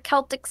of the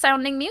Celtic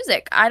sounding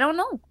music. I don't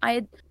know.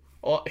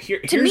 Well,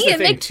 here's the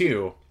thing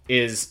too,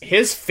 is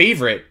his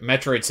favorite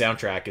Metroid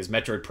soundtrack is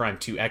Metroid Prime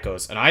 2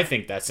 Echoes, and I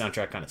think that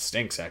soundtrack kind of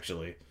stinks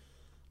actually.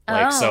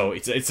 Like, so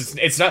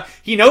it's not,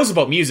 he knows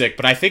about music,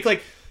 but I think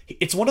like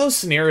it's one of those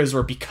scenarios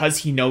where because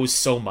he knows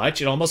so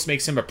much, it almost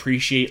makes him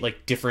appreciate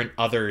like different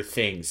other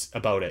things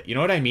about it. You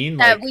know what I mean?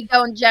 That like, we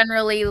don't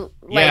generally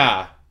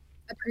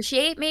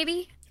appreciate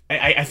maybe?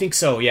 I think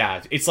so,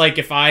 yeah. It's like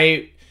if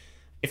I'm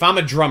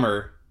a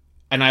drummer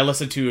and I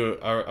listen to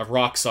a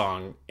rock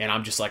song and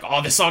I'm just like,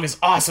 oh, this song is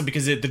awesome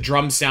because the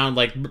drums sound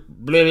like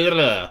blah, blah,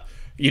 blah,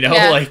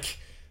 like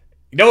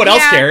no one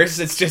else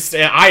cares. It's just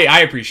I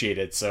appreciate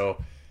it.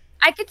 So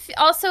I could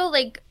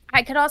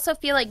also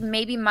feel like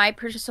maybe my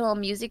personal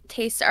music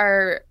tastes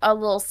are a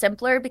little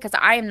simpler because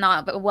I am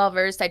not well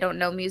versed. I don't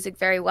know music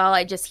very well.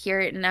 I just hear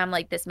it and I'm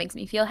like, this makes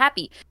me feel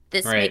happy.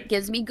 This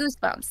gives me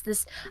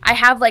goosebumps. I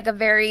have like a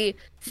very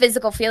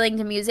physical feeling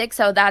to music,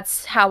 so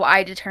that's how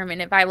I determine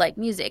if I like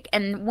music.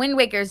 And Wind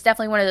Waker is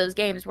definitely one of those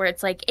games where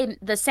it's like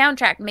the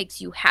soundtrack makes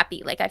you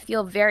happy. Like I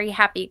feel very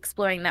happy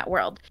exploring that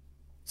world.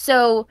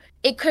 So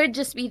it could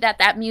just be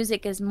that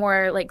music is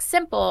more like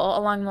simple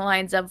along the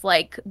lines of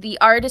like the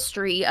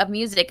artistry of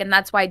music, and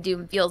that's why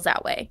Doom feels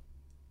that way.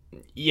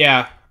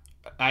 Yeah,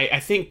 I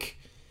think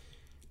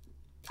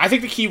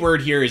the key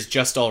word here is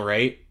just all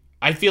right.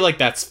 I feel like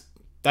that's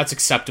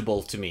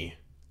acceptable to me.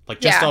 Like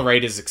just all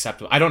right is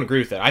acceptable. I don't agree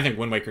with it. I think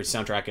Wind Waker's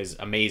soundtrack is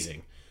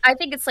amazing. I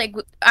think it's like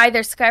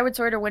either Skyward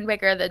Sword or Wind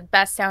Waker are the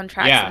best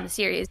soundtracks in the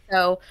series.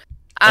 So.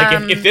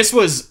 Like if this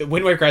was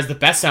Wind Waker as the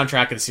best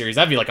soundtrack of the series,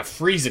 that'd be like a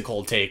freezing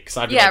cold take.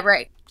 So I'd be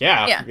right.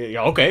 Yeah,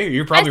 okay,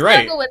 you're probably right.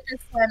 I struggle with this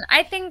one.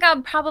 I think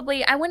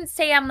I wouldn't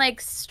say I'm like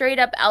straight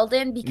up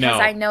Elden because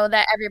I know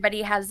that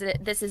everybody has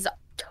it. This is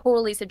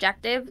totally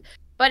subjective,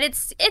 but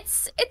it's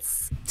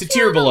a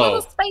tier below. A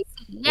little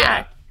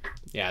spicy.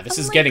 Yeah, this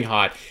is getting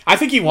hot. I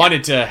think he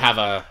wanted to have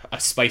a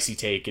spicy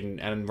take,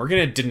 and we're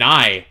gonna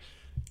deny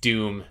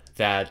Doom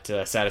that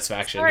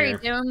satisfaction. Sorry, here.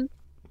 Doom.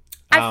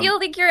 I feel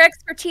like your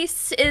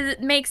expertise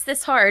makes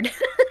this hard.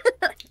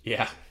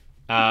 Yeah.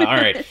 All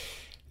right.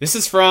 This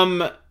is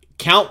from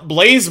Count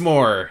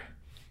Blazemore.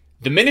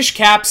 The Minish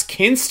Cap's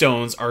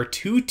kinstones are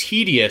too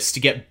tedious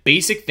to get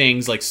basic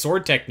things like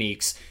sword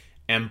techniques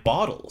and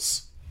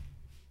bottles.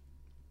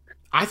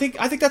 I think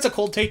that's a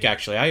cold take,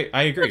 actually.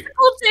 I agree. It's a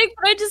cold take,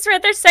 but I just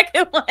read their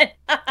second one.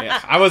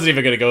 Yeah, I wasn't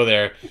even going to go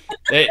there.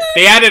 They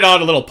added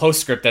on a little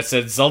postscript that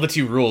said, Zelda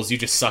 2 rules, you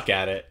just suck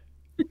at it.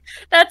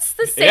 That's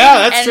the same.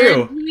 Yeah, that's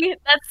energy. true.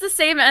 That's the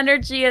same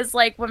energy as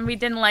like when we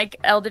didn't like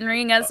Elden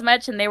Ring as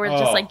much, and they were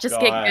just like, just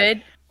get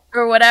good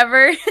or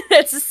whatever.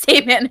 That's the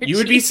same energy.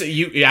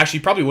 You actually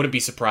probably wouldn't be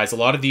surprised. A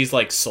lot of these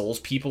like Souls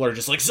people are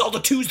just like, Zelda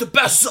 2's the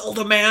best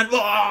Zelda, man.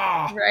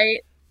 Ah!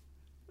 Right.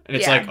 And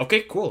it's like,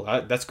 okay, cool.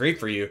 That's great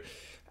for you.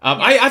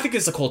 I think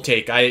it's a cold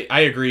take. I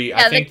agree. Yeah,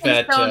 I think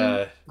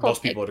that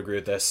most people would agree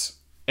with this,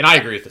 and I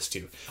agree with this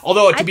too.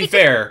 Although to be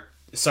fair.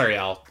 Sorry,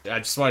 Al. I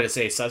just wanted to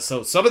say, so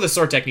some of the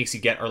sword techniques you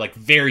get are like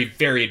very,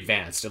 very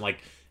advanced and like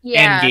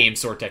end game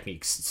sword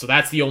techniques. So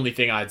that's the only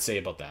thing I'd say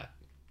about that.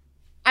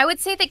 I would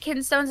say that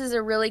Kinstones is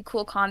a really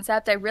cool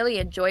concept. I really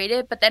enjoyed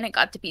it, but then it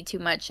got to be too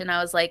much, and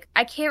I was like,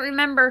 I can't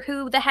remember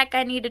who the heck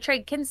I need to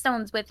trade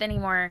Kinstones with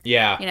anymore.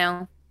 Yeah, you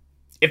know.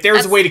 If there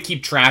was a way to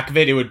keep track of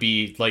it, it would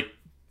be like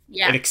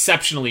an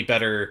exceptionally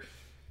better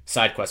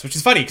side quest. Which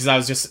is funny because I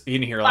was just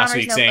in here last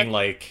week saying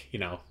like,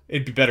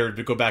 it'd be better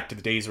to go back to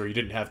the days where you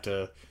didn't have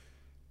to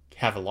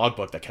have a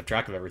logbook that kept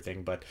track of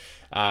everything, but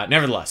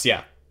nevertheless,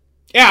 yeah,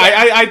 Yeah,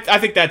 I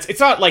think it's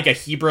not like a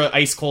Hebra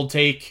ice cold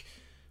take,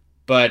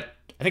 but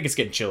I think it's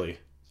getting chilly.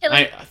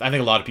 I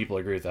think a lot of people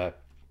agree with that.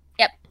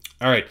 Yep.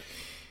 All right.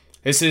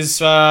 This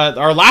is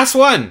our last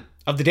one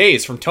of the day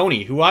is from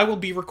Tony, who I will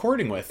be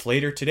recording with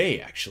later today,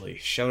 actually.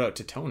 Shout out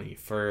to Tony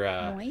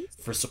for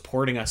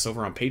supporting us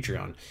over on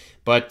Patreon.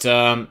 But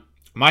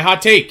my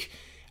hot take,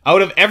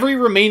 out of every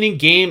remaining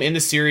game in the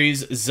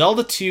series,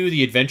 Zelda 2: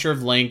 The Adventure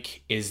of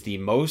Link is the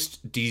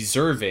most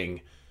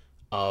deserving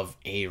of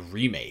a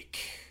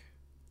remake.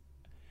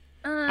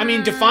 I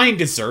mean, define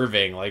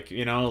deserving, like,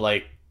 you know,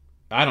 like,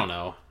 I don't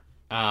know.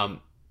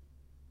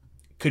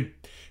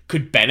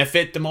 Could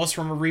benefit the most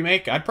from a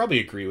remake. I'd probably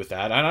agree with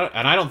that.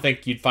 I don't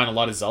think you'd find a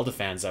lot of Zelda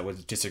fans that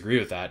would disagree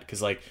with that,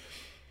 because like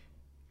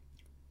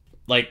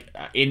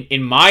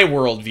in my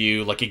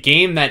worldview, like a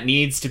game that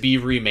needs to be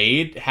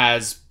remade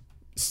has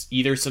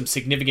either some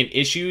significant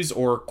issues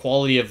or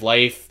quality of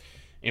life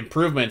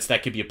improvements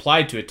that could be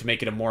applied to it to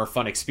make it a more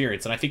fun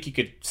experience. And I think you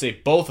could say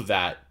both of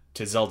that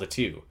to Zelda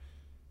 2.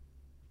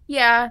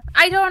 Yeah,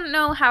 I don't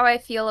know how I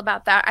feel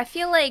about that. I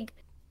feel like,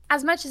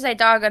 as much as I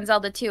dog on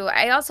Zelda 2,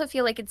 I also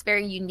feel like it's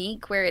very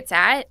unique where it's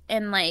at,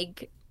 and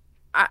like,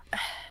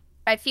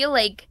 I feel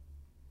like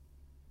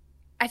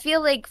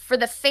for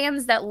the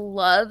fans that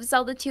love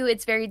Zelda 2,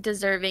 it's very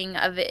deserving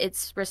of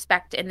its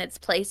respect and its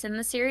place in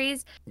the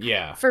series.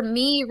 Yeah. For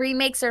me,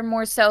 remakes are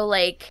more so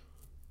like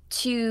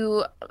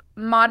to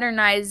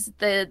modernize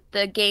the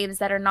games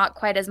that are not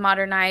quite as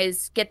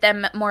modernized, get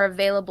them more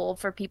available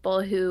for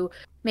people who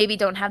maybe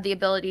don't have the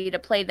ability to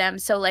play them.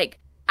 So like,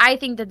 I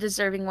think the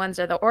deserving ones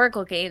are the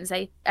Oracle games.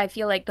 I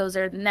feel like those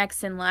are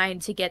next in line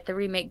to get the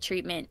remake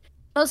treatment,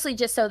 mostly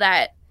just so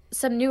that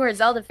some newer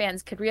Zelda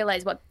fans could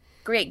realize what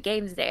great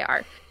games they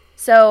are.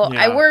 So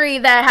yeah. I worry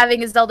that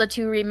having a Zelda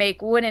 2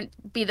 remake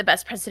wouldn't be the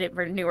best precedent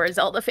for newer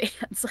Zelda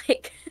fans.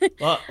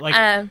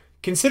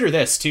 Consider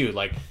this too.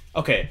 Like,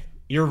 okay,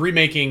 you're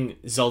remaking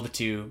Zelda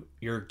 2.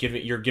 You're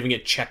giving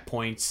it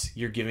checkpoints.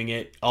 You're giving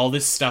it all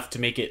this stuff to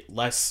make it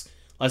less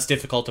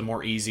difficult and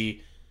more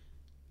easy.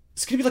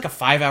 It's gonna be like a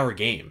 5-hour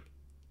game.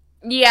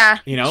 Yeah,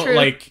 you know, true.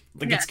 like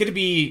yeah. It's gonna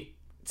be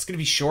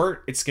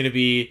short. It's gonna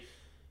be,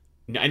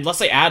 unless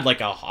they add like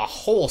a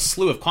whole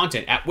slew of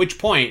content. At which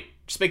point,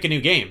 just make a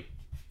new game.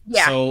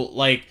 Yeah. So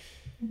like,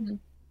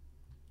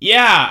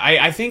 yeah,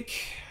 I think,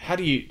 how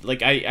do you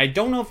like? I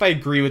don't know if I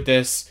agree with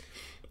this,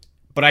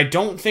 but I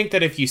don't think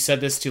that if you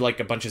said this to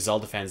like a bunch of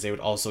Zelda fans, they would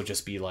also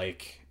just be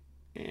like,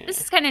 eh. This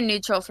is kind of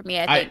neutral for me.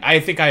 I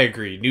think I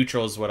agree.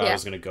 Neutral is what I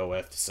was gonna go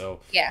with. So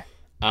yeah.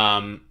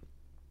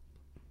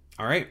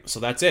 All right, so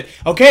that's it.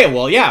 Okay,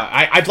 well,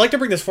 yeah, I'd like to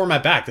bring this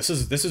format back. This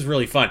is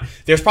really fun.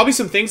 There's probably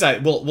some things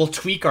we'll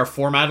tweak our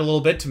format a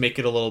little bit to make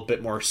it a little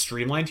bit more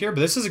streamlined here, but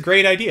this is a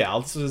great idea.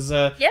 This is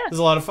a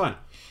lot of fun.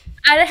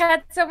 I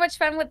had so much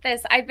fun with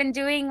this. I've been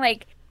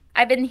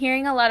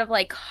hearing a lot of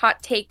like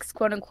hot takes,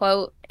 quote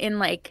unquote, in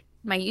like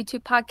my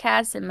YouTube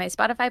podcast and my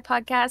Spotify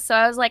podcast. So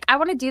I was like, I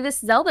want to do this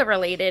Zelda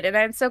related, and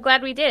I'm so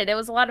glad we did. It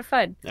was a lot of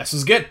fun. This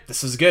is good.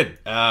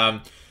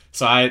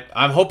 So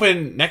I'm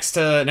hoping next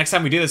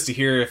time we do this to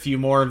hear a few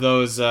more of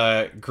those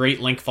great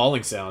Link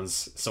falling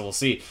sounds. So we'll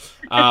see.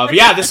 But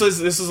yeah, this was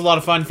a lot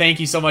of fun. Thank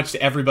you so much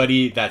to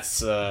everybody that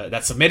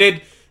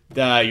submitted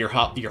your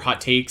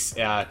hot takes.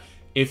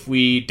 If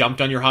we dumped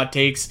on your hot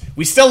takes,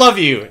 we still love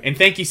you and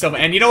thank you so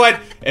much. And you know what?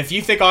 If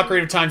you think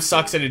Ocarina of Time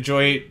sucks and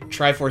enjoy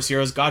Triforce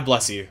Heroes, God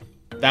bless you.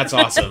 That's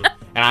awesome,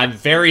 and I'm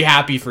very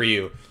happy for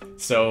you.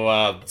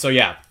 So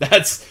yeah,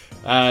 that's.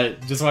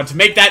 Just wanted to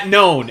make that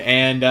known,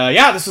 and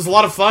yeah, this was a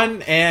lot of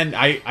fun, and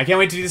I can't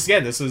wait to do this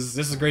again. This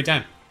is a great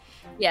time.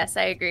 Yes,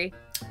 I agree.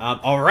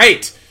 All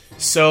right,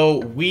 so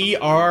we're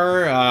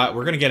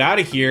gonna get out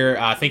of here.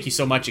 Thank you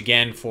so much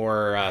again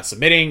for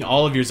submitting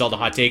all of your Zelda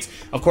hot takes.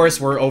 Of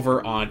course, we're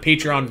over on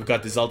Patreon. We've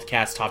got the Zelda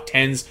Cast Top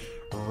 10s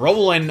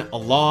rolling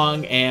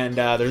along, and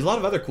there's a lot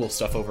of other cool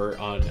stuff over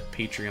on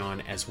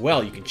Patreon as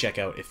well. You can check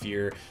out if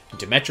you're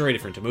into Metroid,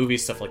 if you're into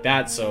movies, stuff like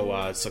that.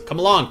 So come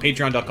along,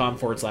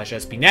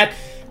 patreon.com/SPNet.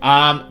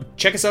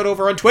 Check us out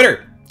over on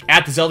Twitter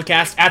at the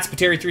ZeldaCast, at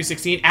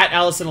Spateri316, at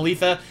Allison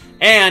Aletha,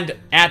 and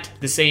at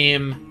the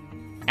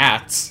same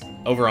ats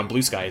over on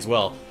Blue Sky as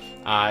well.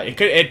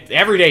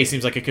 Every day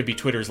seems like it could be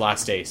Twitter's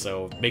last day,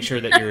 so make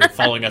sure that you're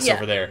following us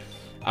over there.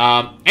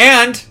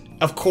 And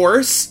of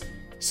course,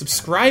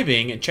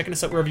 subscribing and checking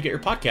us out wherever you get your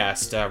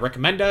podcast.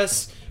 Recommend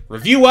us,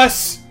 review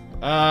us,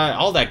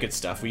 all that good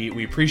stuff.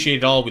 We appreciate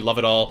it all. We love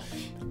it all.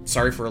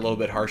 Sorry for a little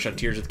bit harsh on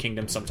Tears of the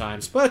Kingdom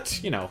sometimes,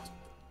 but you know,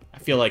 I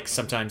feel like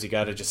sometimes you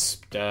gotta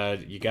just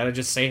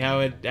say how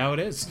it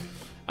is.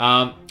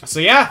 So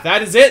yeah,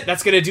 that is it.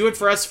 That's gonna do it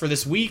for us for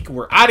this week.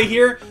 We're out of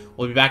here.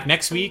 We'll be back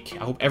next week.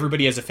 I hope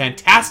everybody has a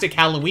fantastic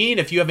Halloween.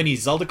 If you have any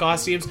Zelda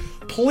costumes,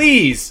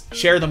 please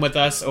share them with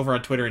us over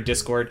on Twitter and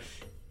Discord.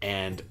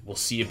 And we'll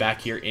see you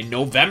back here in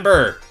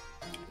November.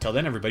 Until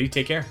then, everybody,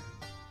 take care.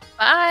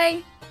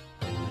 Bye.